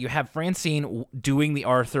was that you have Francine doing the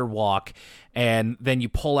Arthur walk, and then you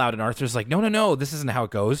pull out, and Arthur's like, no, this isn't how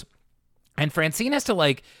it goes. And Francine has to,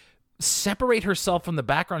 like, separate herself from the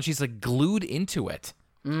background. She's, like, glued into it.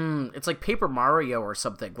 It's like Paper Mario or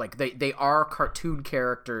something. Like, they are cartoon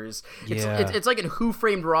characters. Yeah. It's like in Who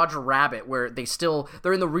Framed Roger Rabbit, where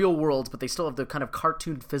they're in the real world, but they still have the kind of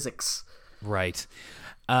cartoon physics. Right.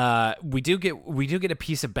 We do get a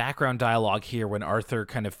piece of background dialogue here when Arthur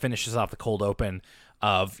kind of finishes off the cold open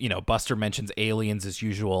of, Buster mentions aliens as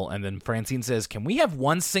usual, and then Francine says, "Can we have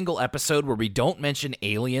one single episode where we don't mention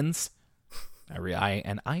aliens?"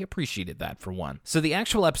 I appreciated that for one. So the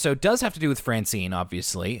actual episode does have to do with Francine,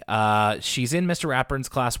 obviously. She's in Mr. Ratburn's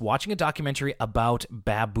class watching a documentary about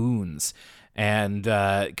baboons and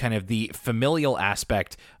kind of the familial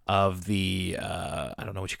aspect of the, I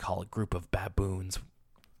don't know what you call it, group of baboons.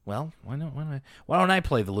 Well, why don't I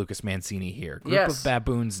play the Lucas Mancini here? Group of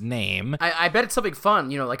baboons name. I bet it's something fun,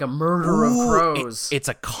 like a murder of crows. It's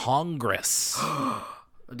a congress.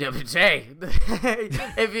 Hey,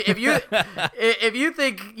 if you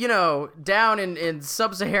think down in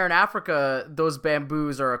sub-Saharan Africa those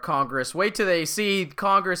bamboos are a congress, wait till they see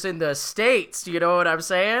Congress in the States. You know what I'm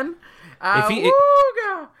saying?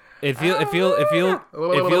 It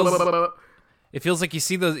feels like you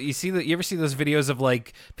ever see those videos of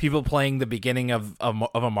like people playing the beginning of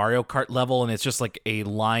a Mario Kart level, and it's just like a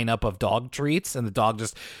lineup of dog treats, and the dog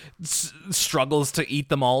just struggles to eat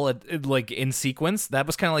them all like in sequence. That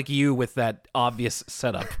was kind of like you with that obvious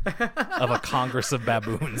setup of a congress of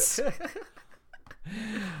baboons. It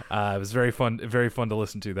was very fun to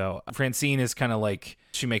listen to, though. Francine is kind of like,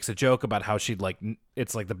 she makes a joke about how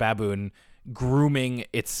it's like the baboon grooming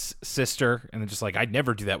its sister, and then just like, I'd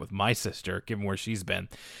never do that with my sister given where she's been.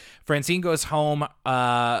 Francine goes home.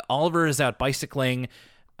 Oliver is out bicycling,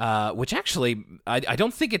 which actually I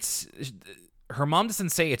don't think it's, her mom doesn't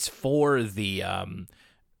say it's for the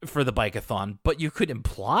bike-a-thon, but you could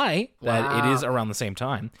imply that it is around the same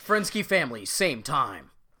time. Frensky family, same time.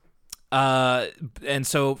 And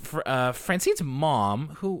so Francine's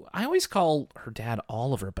mom, who I always call her dad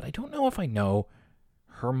Oliver, but I don't know if I know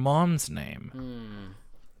her mom's name.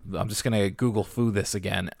 I'm just gonna Google foo this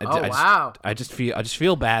again. Wow! I just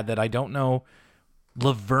feel bad that I don't know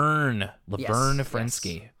Laverne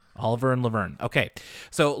Frensky. Yes. Oliver and Laverne. Okay,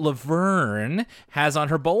 so Laverne has on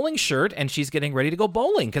her bowling shirt, and she's getting ready to go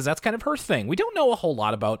bowling because that's kind of her thing. We don't know a whole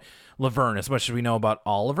lot about Laverne as much as we know about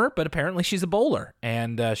Oliver, but apparently she's a bowler,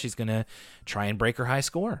 and she's going to try and break her high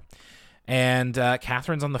score. And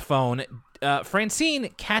Catherine's on the phone. Francine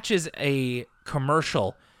catches a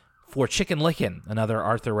commercial for Chicken Licken, another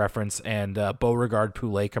Arthur reference, and Beauregard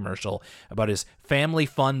Poulet commercial about his family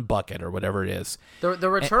fun bucket or whatever it is. The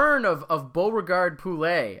return of Beauregard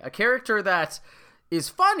Poulet, a character that is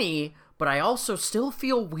funny, but I also still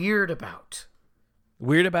feel weird about.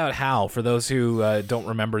 Weird about how, for those who don't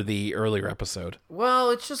remember the earlier episode? Well,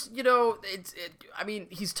 it's just, I mean,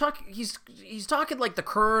 he's talking like the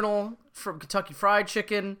Colonel from Kentucky Fried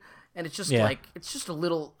Chicken. And it's just it's just a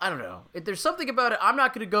little, I don't know. There's something about it. I'm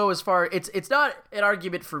not going to go as far. It's not an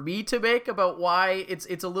argument for me to make about why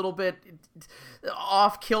it's a little bit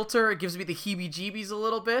off kilter. It gives me the heebie-jeebies a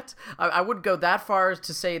little bit. I wouldn't go that far as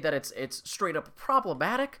to say that it's straight up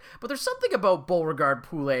problematic. But there's something about Beauregard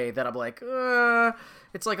Poulet that I'm like,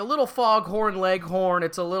 it's like a little foghorn leghorn.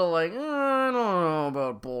 It's a little like, I don't know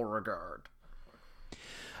about Beauregard.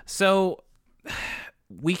 So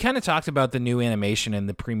we kind of talked about the new animation in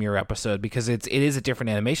the premiere episode because it is a different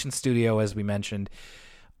animation studio, as we mentioned.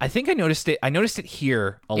 I think I noticed it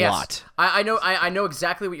here a lot. I know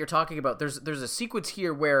exactly what you're talking about. There's a sequence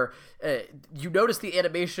here where you notice the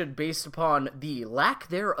animation based upon the lack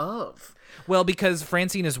thereof. Well, because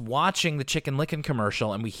Francine is watching the Chicken Licken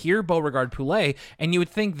commercial, and we hear Beauregard Poulet, and you would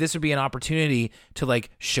think this would be an opportunity to like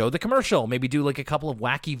show the commercial, maybe do like a couple of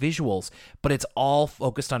wacky visuals, but it's all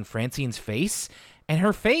focused on Francine's face. And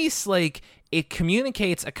her face, like, it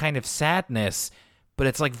communicates a kind of sadness, but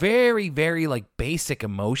it's like very, very like basic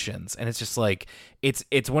emotions. And it's just like,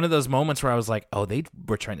 it's one of those moments where I was like, oh, they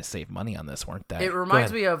were trying to save money on this, weren't they? It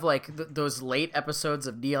reminds me of like those late episodes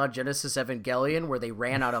of Neon Genesis Evangelion where they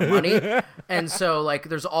ran out of money. And so like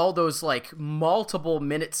there's all those like multiple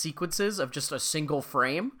minute sequences of just a single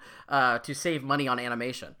frame to save money on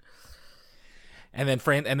animation. And then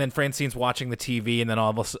Francine's watching the TV, and then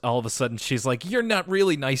all of a sudden she's like, "You're not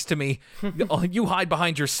really nice to me. You hide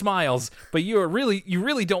behind your smiles, but you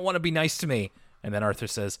really don't want to be nice to me." And then Arthur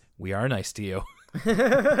says, "We are nice to you."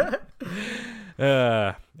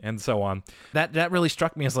 And so on. That really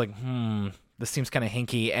struck me as like, this seems kind of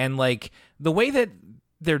hinky, and like the way that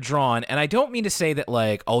they're drawn. And I don't mean to say that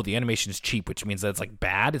like, oh, the animation is cheap, which means that it's like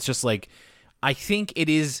bad. It's just like, I think it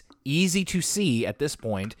is easy to see at this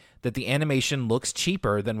point that the animation looks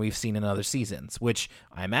cheaper than we've seen in other seasons, which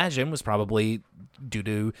I imagine was probably due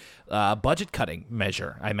to budget cutting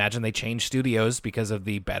measure. I imagine they changed studios because of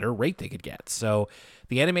the better rate they could get. So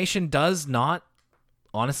the animation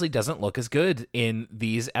honestly doesn't look as good in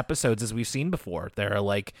these episodes as we've seen before. There are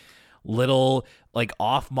like little like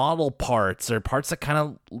off-model parts or parts that kind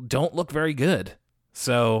of don't look very good.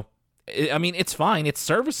 So, I mean, it's fine. It's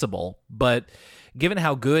serviceable, but given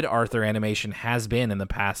how good Arthur animation has been in the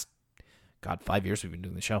past, 5 years we've been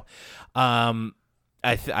doing the show,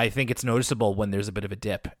 I think it's noticeable when there's a bit of a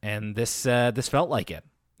dip, and this felt like it.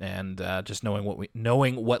 And just knowing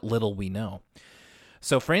what little we know.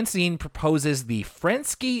 So Francine proposes the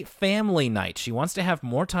Frensky family night. She wants to have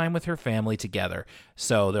more time with her family together.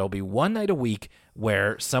 So there'll be one night a week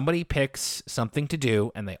where somebody picks something to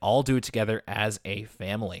do, and they all do it together as a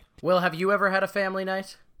family. Will, have you ever had a family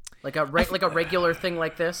night? Like a regular thing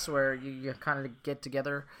like this where you kind of get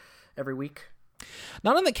together every week?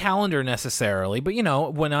 Not on the calendar necessarily, but,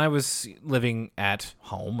 when I was living at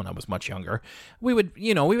home when I was much younger, we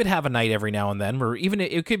would have a night every now and then where even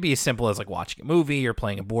it could be as simple as like watching a movie or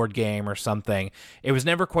playing a board game or something. It was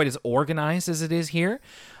never quite as organized as it is here.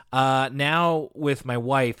 Now with my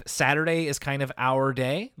wife, Saturday is kind of our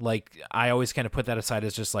day. Like I always kind of put that aside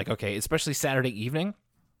as just like, okay, especially Saturday evening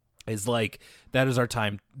is like, that is our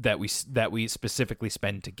time that we specifically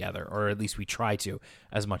spend together, or at least we try to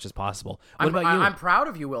as much as possible. What about you? I'm proud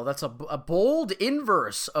of you, Will. That's a bold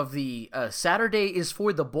inverse of the Saturday is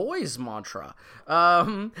for the boys mantra.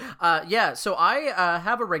 Yeah, so I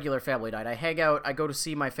have a regular family night. I hang out, I go to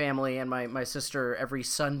see my family and my sister every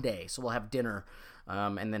Sunday, so we'll have dinner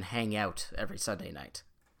and then hang out every Sunday night.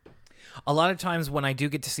 A lot of times when I do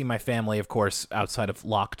get to see my family, of course, outside of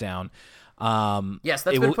lockdown, yes,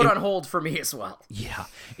 that's been put on hold for me as well. Yeah,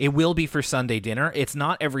 it will be for Sunday dinner. It's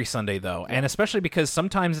not every Sunday though, and especially because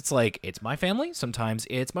sometimes it's like it's my family, sometimes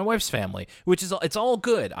it's my wife's family, which is it's all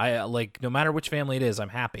good. I like no matter which family it is, I'm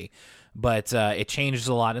happy. But it changes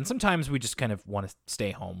a lot, and sometimes we just kind of want to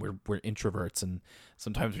stay home. We're introverts, and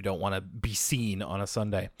sometimes we don't want to be seen on a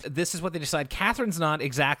Sunday. This is what they decide. Catherine's not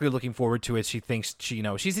exactly looking forward to it. She thinks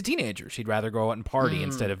she's a teenager. She'd rather go out and party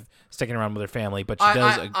instead of sticking around with her family. But she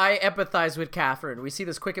does. I empathize with Catherine. We see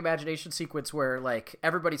this quick imagination sequence where like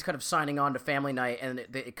everybody's kind of signing on to family night, and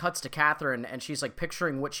it cuts to Catherine, and she's like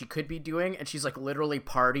picturing what she could be doing, and she's like literally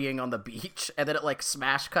partying on the beach, and then it like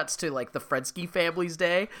smash cuts to like the Frensky family's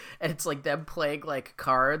day, and it's like them playing like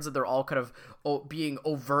cards, and they're all kind of being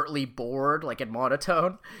overtly bored, like in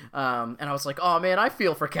monotone. And I was like, oh man, I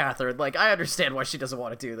feel for Catherine. Like I understand why she doesn't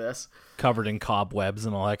want to do this. Covered in cobwebs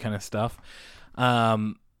and all that kind of stuff.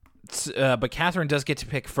 But Catherine does get to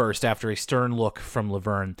pick first after a stern look from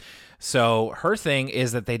Laverne. So her thing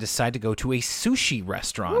is that they decide to go to a sushi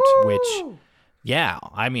restaurant, Woo! Which... yeah,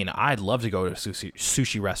 I mean, I'd love to go to a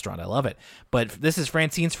sushi restaurant. I love it. But this is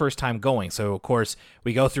Francine's first time going. So, of course,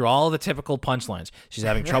 we go through all the typical punchlines. She's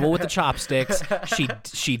having trouble with the chopsticks.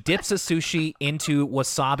 She dips a sushi into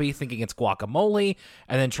wasabi thinking it's guacamole,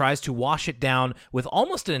 and then tries to wash it down with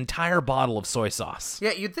almost an entire bottle of soy sauce.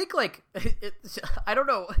 Yeah, you'd think like, I don't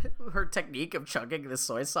know her technique of chugging this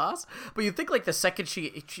soy sauce, but you'd think like the second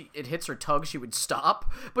it hits her tongue, she would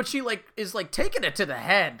stop. But she like is like taking it to the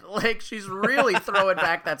head. Like she's really throwing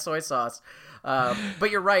back that soy sauce.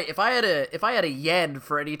 But you're right. If I had a yen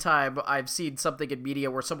for any time I've seen something in media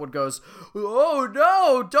where someone goes, "Oh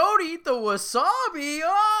no, don't eat the wasabi!"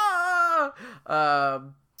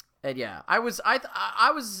 And yeah, I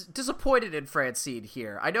was disappointed in Francine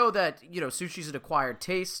here. I know that sushi's an acquired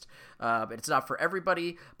taste, and it's not for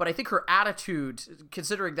everybody. But I think her attitude,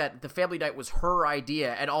 considering that the family night was her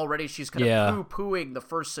idea, and already she's kind of poo-pooing the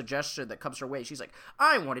first suggestion that comes her way. She's like,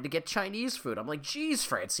 "I wanted to get Chinese food." I'm like, "Geez,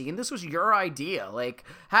 Francine, this was your idea. Like,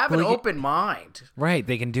 have an open mind." Right?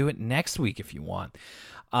 They can do it next week if you want.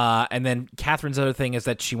 And then Catherine's other thing is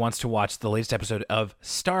that she wants to watch the latest episode of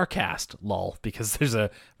StarCast, lol, because there's a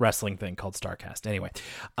wrestling thing called StarCast. Anyway,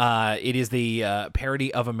 it is the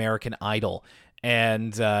parody of American Idol.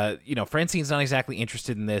 And, Francine's not exactly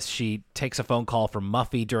interested in this. She takes a phone call from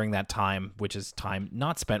Muffy during that time, which is time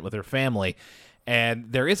not spent with her family.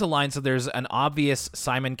 And there is a line, so there's an obvious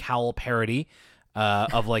Simon Cowell parody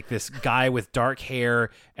of like this guy with dark hair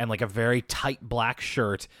and like a very tight black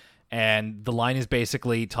shirt. And the line is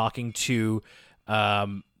basically talking to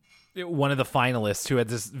one of the finalists who had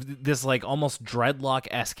this like almost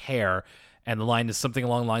dreadlock-esque hair. And the line is something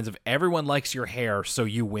along the lines of, everyone likes your hair, so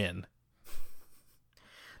you win.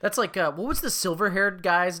 That's like, what was the silver-haired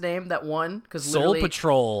guy's name that won? Because Soul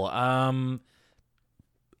Patrol. It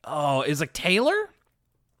was like Taylor?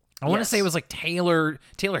 I want to say it was like Taylor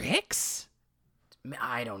Hicks?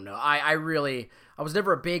 I don't know. I was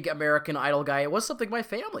never a big American Idol guy. It was something my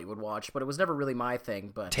family would watch, but it was never really my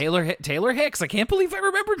thing. But Taylor Hicks. I can't believe I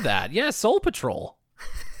remembered that. Yeah, Soul Patrol.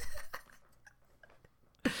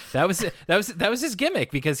 That was his gimmick,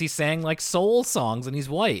 because he sang like soul songs and he's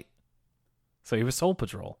white. So he was Soul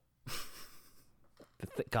Patrol.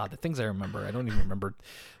 God, the things I remember. I don't even remember,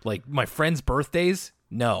 like, my friends' birthdays.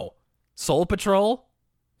 No. Soul Patrol?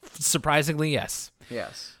 Surprisingly, yes.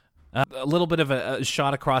 Yes. A little bit of a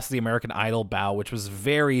shot across the American Idol bow, which was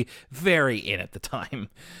very, very in at the time.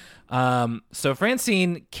 So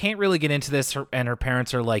Francine can't really get into this, and her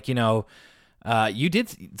parents are like,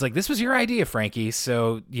 it's like, this was your idea, Frankie,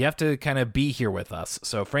 so you have to kind of be here with us.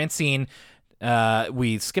 So Francine...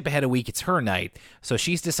 we skip ahead a week. It's her night. So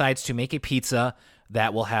she decides to make a pizza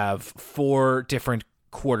that will have 4 different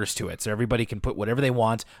quarters to it. So everybody can put whatever they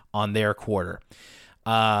want on their quarter.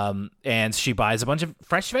 And she buys a bunch of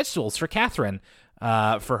fresh vegetables for Catherine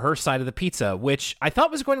for her side of the pizza, which I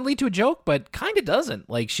thought was going to lead to a joke, but kind of doesn't.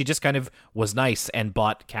 Like, she just kind of was nice and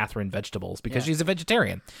bought Catherine vegetables because she's a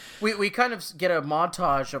vegetarian. We kind of get a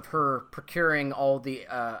montage of her procuring all the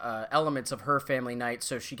elements of her family night.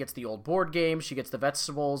 So she gets the old board game, she gets the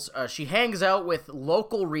vegetables, she hangs out with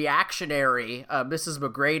local reactionary Mrs.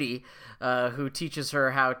 McGrady, who teaches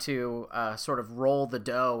her how to sort of roll the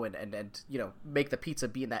dough and make the pizza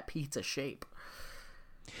be in that pizza shape.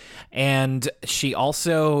 And she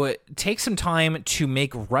also takes some time to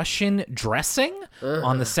make Russian dressing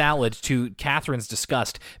on the salad, to Catherine's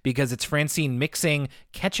disgust, because it's Francine mixing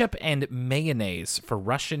ketchup and mayonnaise for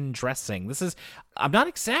Russian dressing. I'm not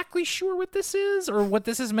exactly sure what this is or what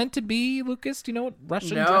this is meant to be, Lucas. Do you know what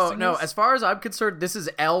Russian dressing is? No. As far as I'm concerned, this is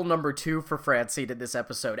L number 2 for Francine in this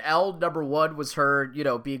episode. L number 1 was her,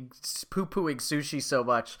 being poo-pooing sushi so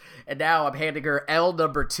much. And now I'm handing her L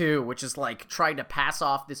number 2, which is like trying to pass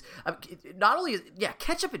off this. Not only,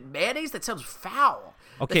 ketchup and mayonnaise, that sounds foul.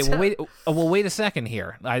 Okay, wait a second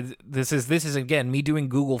here. This is again me doing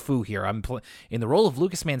Google Foo here. I'm in the role of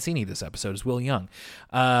Lucas Mancini this episode as Will Young.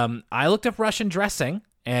 I looked up Russian dressing,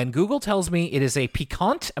 and Google tells me it is a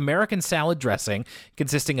piquant American salad dressing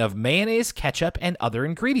consisting of mayonnaise, ketchup, and other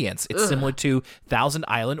ingredients. It's similar to Thousand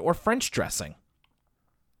Island or French dressing.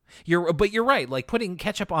 But you're right. Like, putting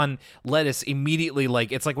ketchup on lettuce immediately,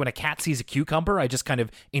 like, it's like when a cat sees a cucumber, I just kind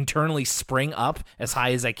of internally spring up as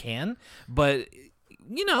high as I can. But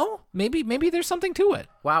maybe there's something to it.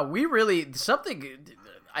 Wow, we really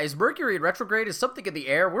as Mercury in retrograde is something in the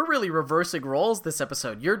air. We're really reversing roles this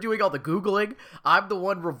episode. You're doing all the Googling. I'm the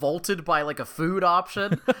one revolted by like a food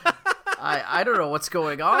option. I don't know what's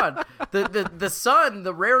going on. The sun,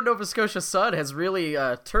 the rare Nova Scotia sun, has really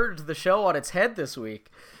turned the show on its head this week.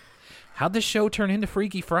 How'd this show turn into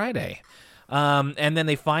Freaky Friday? And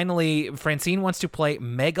then Francine wants to play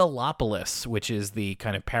Megalopolis, which is the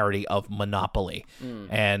kind of parody of Monopoly.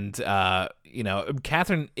 And,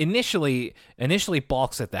 Catherine initially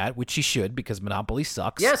balks at that, which she should, because Monopoly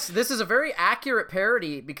sucks. Yes, this is a very accurate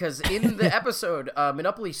parody, because in the episode,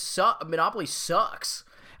 Monopoly sucks.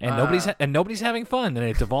 And nobody's having fun, and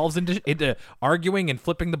it devolves into arguing and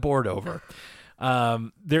flipping the board over.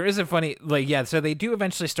 There is a funny, so they do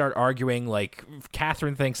eventually start arguing. Like,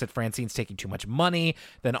 Catherine thinks that Francine's taking too much money.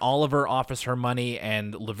 Then Oliver offers her money,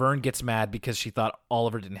 and Laverne gets mad because she thought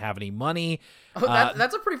Oliver didn't have any money. Oh,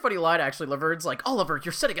 that's a pretty funny line, actually. Laverne's like, Oliver,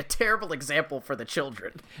 you're setting a terrible example for the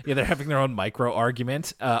children. Yeah, they're having their own micro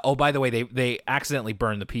argument. By the way, they accidentally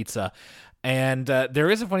burn the pizza. And there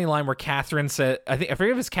is a funny line where Catherine said, I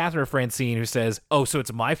forget if it's Catherine or Francine, who says, "Oh, so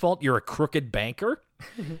it's my fault you're a crooked banker?"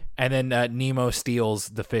 And then Nemo steals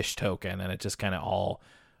the fish token, and it just kind of all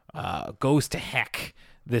goes to heck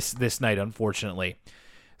this night, unfortunately.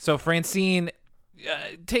 So Francine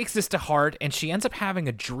takes this to heart, and she ends up having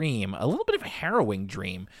a dream, a little bit of a harrowing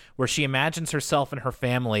dream, where she imagines herself and her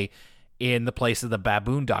family in the place of the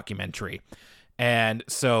baboon documentary. And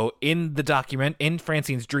so in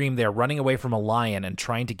Francine's dream, they're running away from a lion and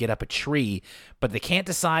trying to get up a tree, but they can't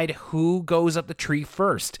decide who goes up the tree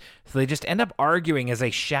first. So they just end up arguing as a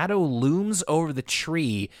shadow looms over the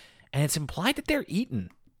tree, and it's implied that they're eaten.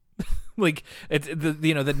 Like,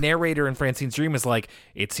 the narrator in Francine's dream is like,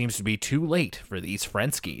 it seems to be too late for these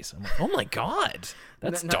Frenskies. I'm like, oh my God,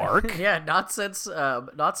 that's dark. Yeah, not since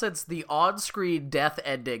the on-screen death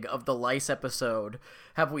ending of the lice episode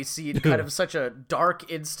have we seen kind of such a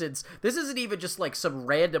dark instance. This isn't even just like some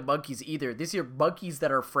random monkeys either. These are monkeys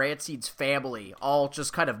that are Francine's family, all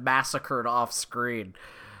just kind of massacred off screen.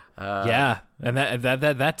 Yeah, and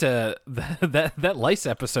that lice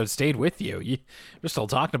episode stayed with you. We're still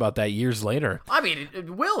talking about that years later. I mean,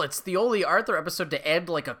 it's the only Arthur episode to end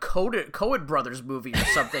like a Coen Brothers movie or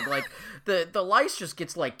something. Like the lice just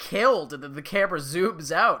gets like killed, and then the camera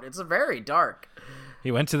zooms out. It's very dark.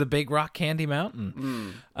 He went to the Big Rock Candy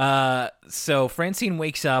Mountain. So Francine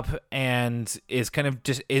wakes up and is kind of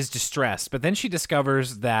distressed, but then she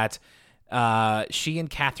discovers that she and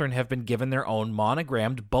Catherine have been given their own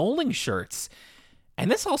monogrammed bowling shirts. And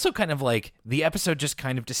this also kind of like, the episode just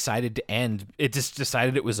kind of decided to end. It just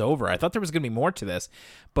decided it was over. I thought there was going to be more to this.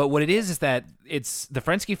 But what it is that it's the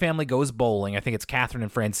Frensky family goes bowling. I think it's Catherine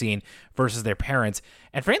and Francine versus their parents.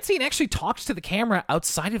 And Francine actually talks to the camera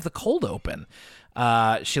outside of the cold open.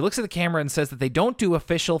 She looks at the camera and says that they don't do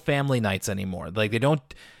official family nights anymore. Like they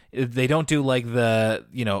don't do like the,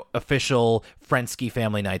 official Frensky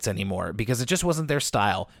family nights anymore because it just wasn't their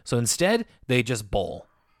style. So instead, they just bowl.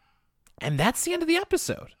 And that's the end of the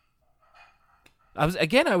episode. I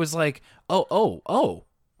was like, oh.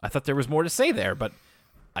 I thought there was more to say there, but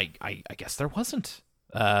I guess there wasn't.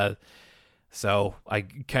 So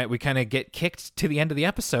we kind of get kicked to the end of the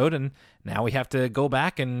episode, and now we have to go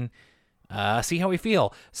back and see how we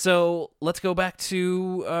feel. So let's go back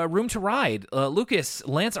to Room to Ride. Lucas,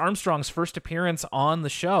 Lance Armstrong's first appearance on the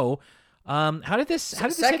show. How did this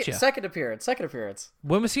hit you? Second appearance.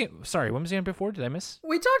 When was he on before? Did I miss?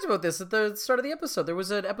 We talked about this at the start of the episode. There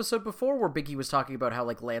was an episode before where Biggie was talking about how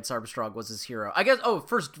like Lance Armstrong was his hero. I guess,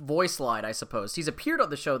 first voice line, I suppose. He's appeared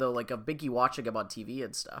on the show though, like of Biggie watching him on TV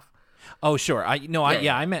and stuff. Oh, sure.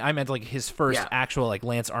 I meant like his first actual like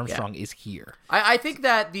Lance Armstrong is here. I think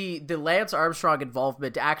that the Lance Armstrong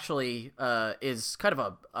involvement actually is kind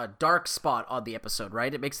of a dark spot on the episode,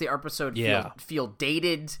 right? It makes the episode feel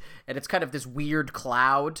dated, and it's kind of this weird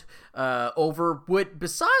cloud over what.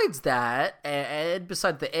 Besides that, and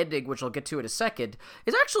besides the ending, which I'll get to in a second,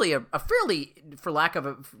 is actually a fairly, for lack of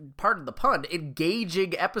a pardon the pun,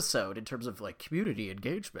 engaging episode in terms of like community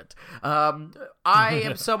engagement. I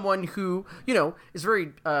am someone who, is very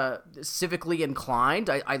civically inclined.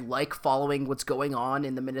 I like following what's going on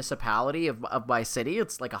in the municipality of my city.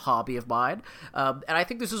 It's like a hobby of mine. And I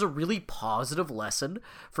think this is a really positive lesson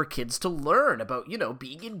for kids to learn about,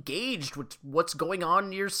 being engaged with what's going on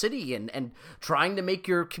in your city and trying to make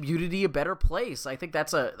your community a better place. I think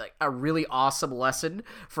that's a really awesome lesson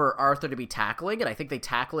for Arthur to be tackling, and I think they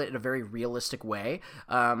tackle it in a very realistic way.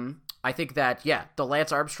 I think that, the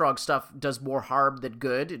Lance Armstrong stuff does more harm than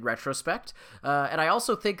good in retrospect. And I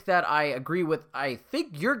also think that I agree with, I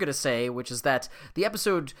think you're going to say, which is that the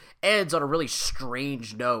episode ends on a really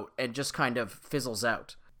strange note and just kind of fizzles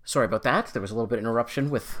out. Sorry about that. There was a little bit of interruption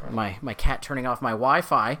with my cat turning off my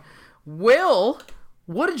Wi-Fi. Will,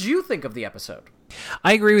 what did you think of the episode?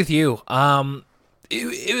 I agree with you.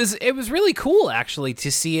 It was really cool actually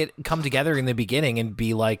to see it come together in the beginning and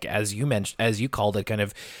be like, as you called it, kind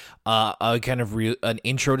of an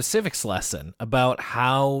intro to civics lesson about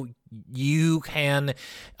how you can,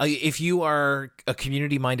 if you are a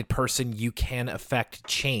community-minded person, you can affect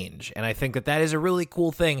change. And I think that is a really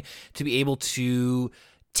cool thing to be able to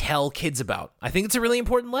tell kids about. I think it's a really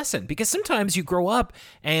important lesson because sometimes you grow up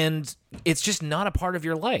and it's just not a part of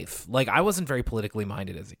your life. Like, I wasn't very politically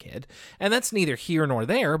minded as a kid, and that's neither here nor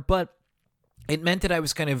there, but it meant that I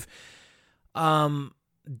was kind of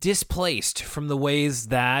displaced from the ways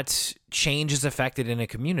that change is affected in a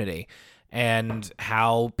community and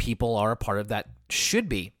how people are a part of that, should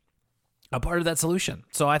be a part of that solution.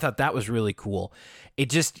 So I thought that was really cool. It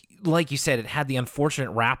just, like you said, it had the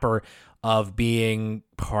unfortunate wrapper of being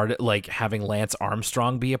part of, like, having Lance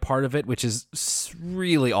Armstrong be a part of it, which is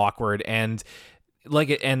really awkward. And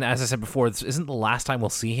and as I said before, this isn't the last time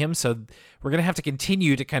we'll see him. So we're going to have to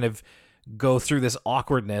continue to kind of go through this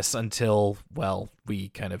awkwardness until, we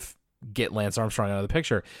kind of get Lance Armstrong out of the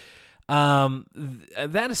picture.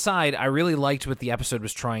 That aside, I really liked what the episode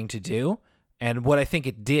was trying to do. And what I think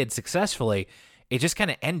it did successfully, it just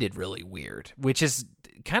kind of ended really weird, which is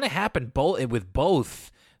kind of happened with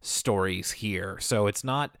both stories here. So it's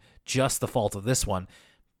not just the fault of this one.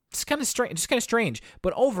 It's kind of strange.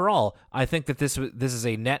 But overall, I think that this is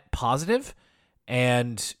a net positive,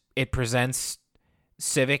 and it presents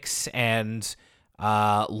civics and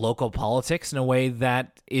local politics in a way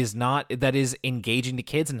that is engaging to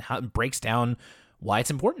kids and how it breaks down why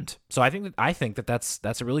it's important. So I think that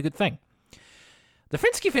that's a really good thing. The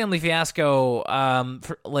Frinsky family fiasco,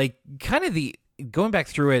 for like kind of going back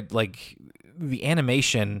through it, like the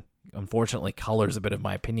animation unfortunately colors a bit of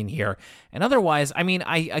my opinion here. And otherwise, I mean,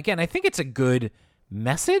 I think it's a good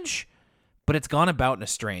message, but it's gone about in a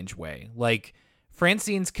strange way. Like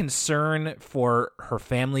Francine's concern for her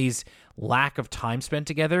family's lack of time spent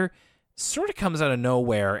together sort of comes out of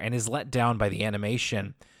nowhere and is let down by the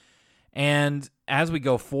animation. And as we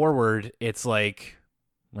go forward, it's like,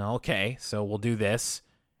 well, okay, so we'll do this.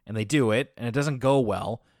 And they do it, and it doesn't go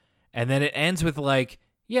well. And then it ends with like,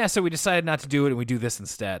 yeah, so we decided not to do it, and we do this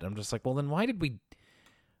instead. I'm just like, well, then why did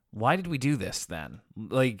we do this then?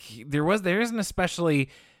 Like, there isn't especially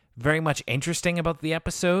very much interesting about the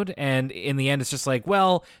episode, and in the end, it's just like,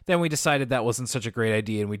 well, then we decided that wasn't such a great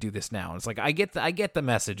idea, and we do this now. And it's like, I get the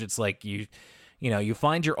message. It's like you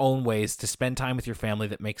find your own ways to spend time with your family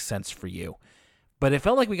that makes sense for you. But it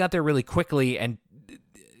felt like we got there really quickly, and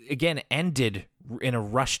again, ended in a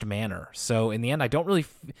rushed manner. So in the end, I don't really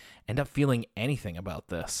end up feeling anything about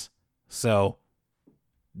this. So,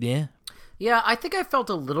 yeah. Yeah, I think I felt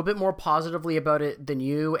a little bit more positively about it than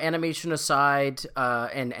you. Animation aside,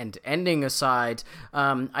 and ending aside,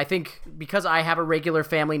 I think because I have a regular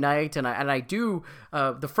family night, and I do,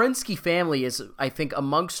 the Frinsky family is, I think,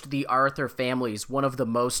 amongst the Arthur families, one of the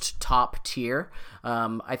most top tier.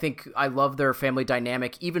 I think I love their family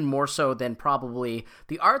dynamic even more so than probably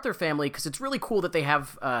the Arthur family, because it's really cool that they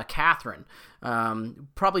have Catherine,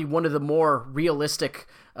 probably one of the more realistic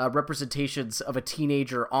representations of a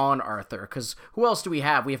teenager on Arthur, because who else do we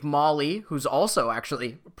have? We have Molly, who's also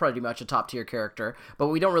actually pretty much a top-tier character, but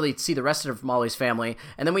we don't really see the rest of Molly's family.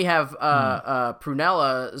 And then we have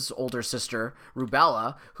Prunella's older sister,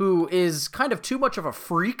 Rubella, who is kind of too much of a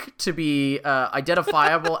freak to be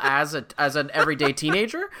identifiable as an everyday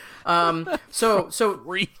teenager. So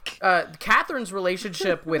Freak. Catherine's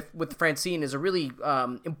relationship with Francine is a really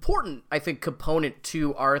important, I think, component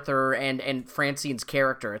to Arthur and Francine's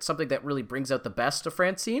character. It's something that really brings out the best of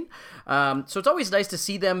Francine. So it's always nice to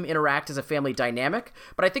see them interact as a family dynamic.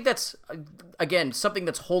 But I think that's, again, something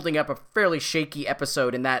that's holding up a fairly shaky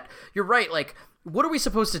episode, in that you're right, like, what are we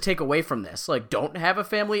supposed to take away from this? Like, don't have a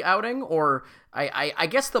family outing? Or I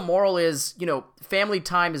guess the moral is, family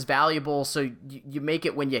time is valuable, so you make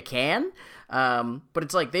it when you can. But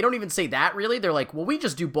it's like, they don't even say that, really. They're like, well, we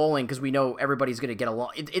just do bowling because we know everybody's going to get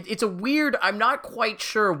along. It's a weird, I'm not quite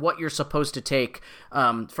sure what you're supposed to take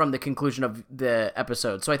from the conclusion of the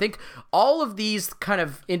episode. So I think all of these kind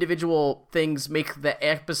of individual things make the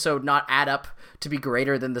episode not add up to be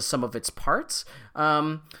greater than the sum of its parts.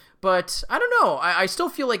 But I don't know. I still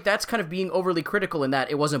feel like that's kind of being overly critical, in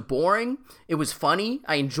that it wasn't boring. It was funny.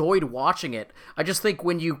 I enjoyed watching it. I just think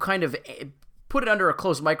when you kind of put it under a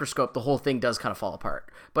close microscope, the whole thing does kind of fall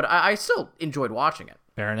apart. But I still enjoyed watching it.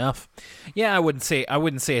 Fair enough. Yeah, I wouldn't say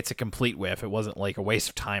it's a complete whiff. It wasn't like a waste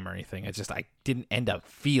of time or anything. It's just I didn't end up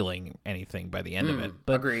feeling anything by the end of it.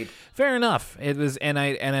 But agreed. Fair enough. It was, and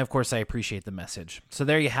of course I appreciate the message. So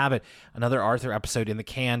there you have it. Another Arthur episode in the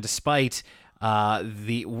can, despite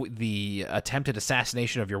the attempted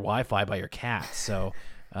assassination of your Wi-Fi by your cat. So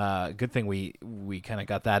good thing we kind of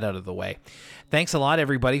got that out of the way. Thanks a lot,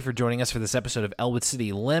 everybody, for joining us for this episode of Elwood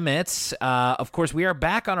City Limits. Of course, we are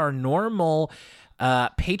back on our normal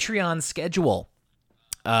Patreon schedule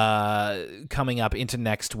coming up into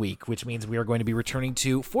next week, which means we are going to be returning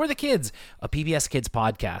to For the Kids, a PBS Kids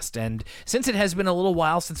podcast. And since it has been a little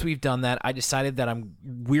while since we've done that, I decided that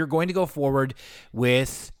we're going to go forward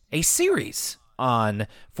with a series on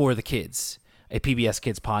For the Kids, a PBS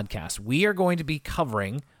Kids podcast. We are going to be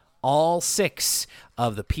covering all 6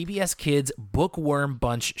 of the PBS Kids Bookworm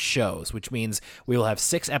Bunch shows, which means we will have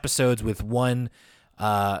 6 episodes with one.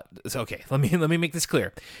 Okay, let me make this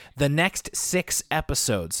clear. The next 6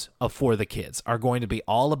 episodes of For the Kids are going to be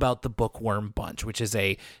all about the Bookworm Bunch, which is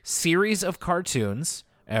a series of cartoons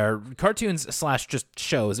 / just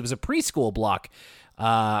shows. It was a preschool block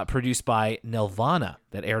produced by Nelvana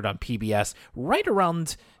that aired on PBS right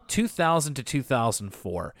around 2000 to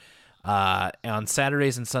 2004 on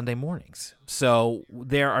Saturdays and Sunday mornings. So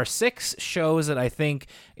there are 6 shows that I think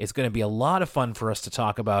it's going to be a lot of fun for us to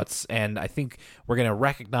talk about, and I think we're going to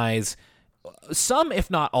recognize some, if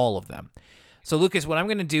not all of them. So, Lucas, what I'm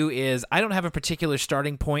going to do is I don't have a particular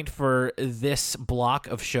starting point for this block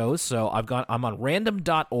of shows, so I'm on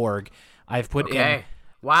random.org. I've put in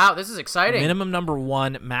wow, this is exciting. minimum number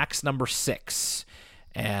 1, max number 6,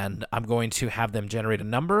 and I'm going to have them generate a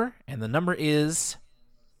number, and the number is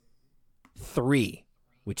 3,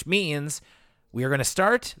 which means we are going to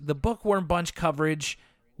start the Bookworm Bunch coverage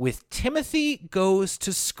with Timothy Goes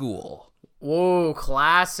to School. Whoa,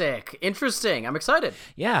 classic. Interesting. I'm excited.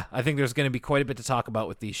 Yeah, I think there's going to be quite a bit to talk about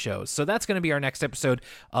with these shows. So that's going to be our next episode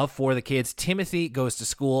of For the Kids. Timothy Goes to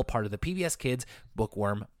School, part of the PBS Kids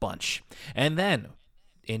Bookworm Bunch. And then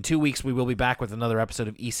in 2 weeks, we will be back with another episode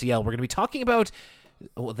of ECL. We're going to be talking about,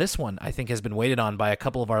 well, this one I think has been waited on by a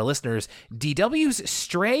couple of our listeners, DW's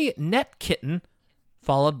Stray Net Kitten,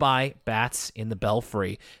 followed by Bats in the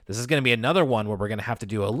Belfry. This is going to be another one where we're going to have to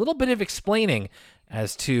do a little bit of explaining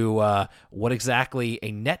as to what exactly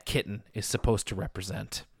a net kitten is supposed to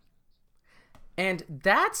represent. And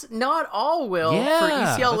that's not all, Will, Yeah, for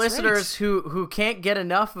ECL that's listeners who can't get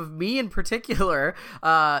enough of me in particular.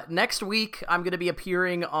 Next week, I'm going to be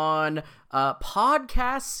appearing on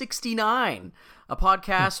Podcast 69, a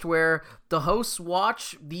podcast where the hosts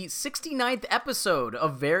watch the 69th episode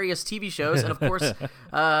of various TV shows. And of course,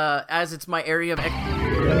 as it's my area of...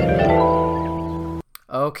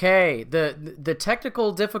 Okay, the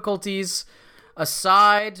technical difficulties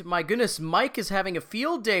aside, my goodness, Mike is having a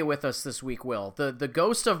field day with us this week, Will. The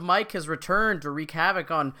ghost of Mike has returned to wreak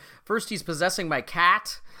havoc on... First he's possessing my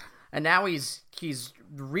cat, and now he's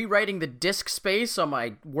rewriting the disk space on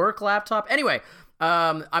my work laptop. Anyway,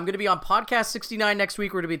 I'm going to be on Podcast 69 next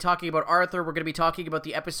week. We're going to be talking about Arthur. We're going to be talking about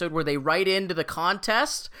the episode where they write into the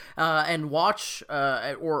contest and watch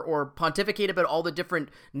or pontificate about all the different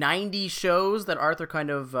 90s shows that Arthur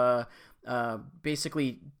kind of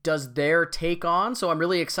basically does their take on. So I'm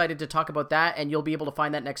really excited to talk about that, and you'll be able to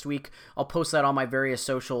find that next week. I'll post that on my various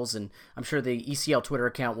socials, and I'm sure the ECL Twitter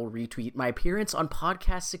account will retweet my appearance on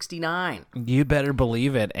Podcast 69. You better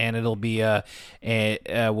believe it, and it'll be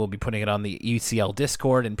we'll be putting it on the ECL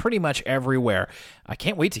Discord and pretty much everywhere. I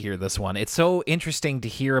can't wait to hear this one. It's so interesting to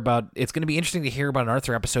hear about. It's going to be interesting to hear about an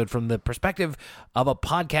Arthur episode from the perspective of a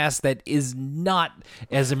podcast that is not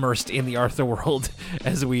as immersed in the Arthur world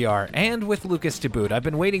as we are, and with Lucas to boot. I've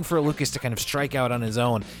been waiting for Lucas to kind of strike out on his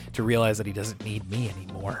own to realize that he doesn't need me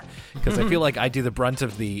anymore, because I feel like I do the brunt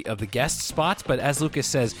of the guest spots. But as Lucas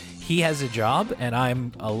says, he has a job and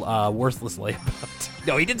I'm a worthless layabout.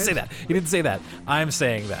 No, he didn't say that. He didn't say that. I'm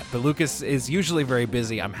saying that. But Lucas is usually very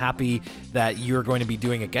busy. I'm happy that you're going to be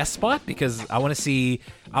doing a guest spot, because I want to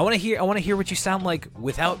hear what you sound like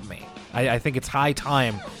without me. I think it's high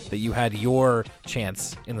time that you had your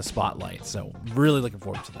chance in the spotlight. So really looking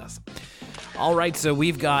forward to this. All right, so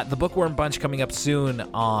we've got the Bookworm Bunch coming up soon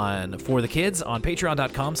on For the Kids on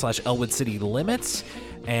patreon.com/Elwood City Limits.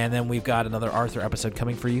 And then we've got another Arthur episode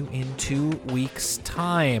coming for you in 2 weeks'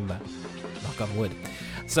 time. Knock on wood.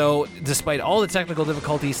 So despite all the technical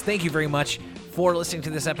difficulties, thank you very much for listening to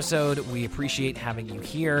this episode. We appreciate having you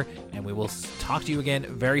here, and we will talk to you again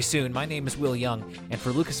very soon. My name is Will Young, and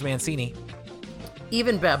for Lucas Mancini,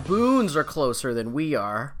 even baboons are closer than we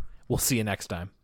are. We'll see you next time.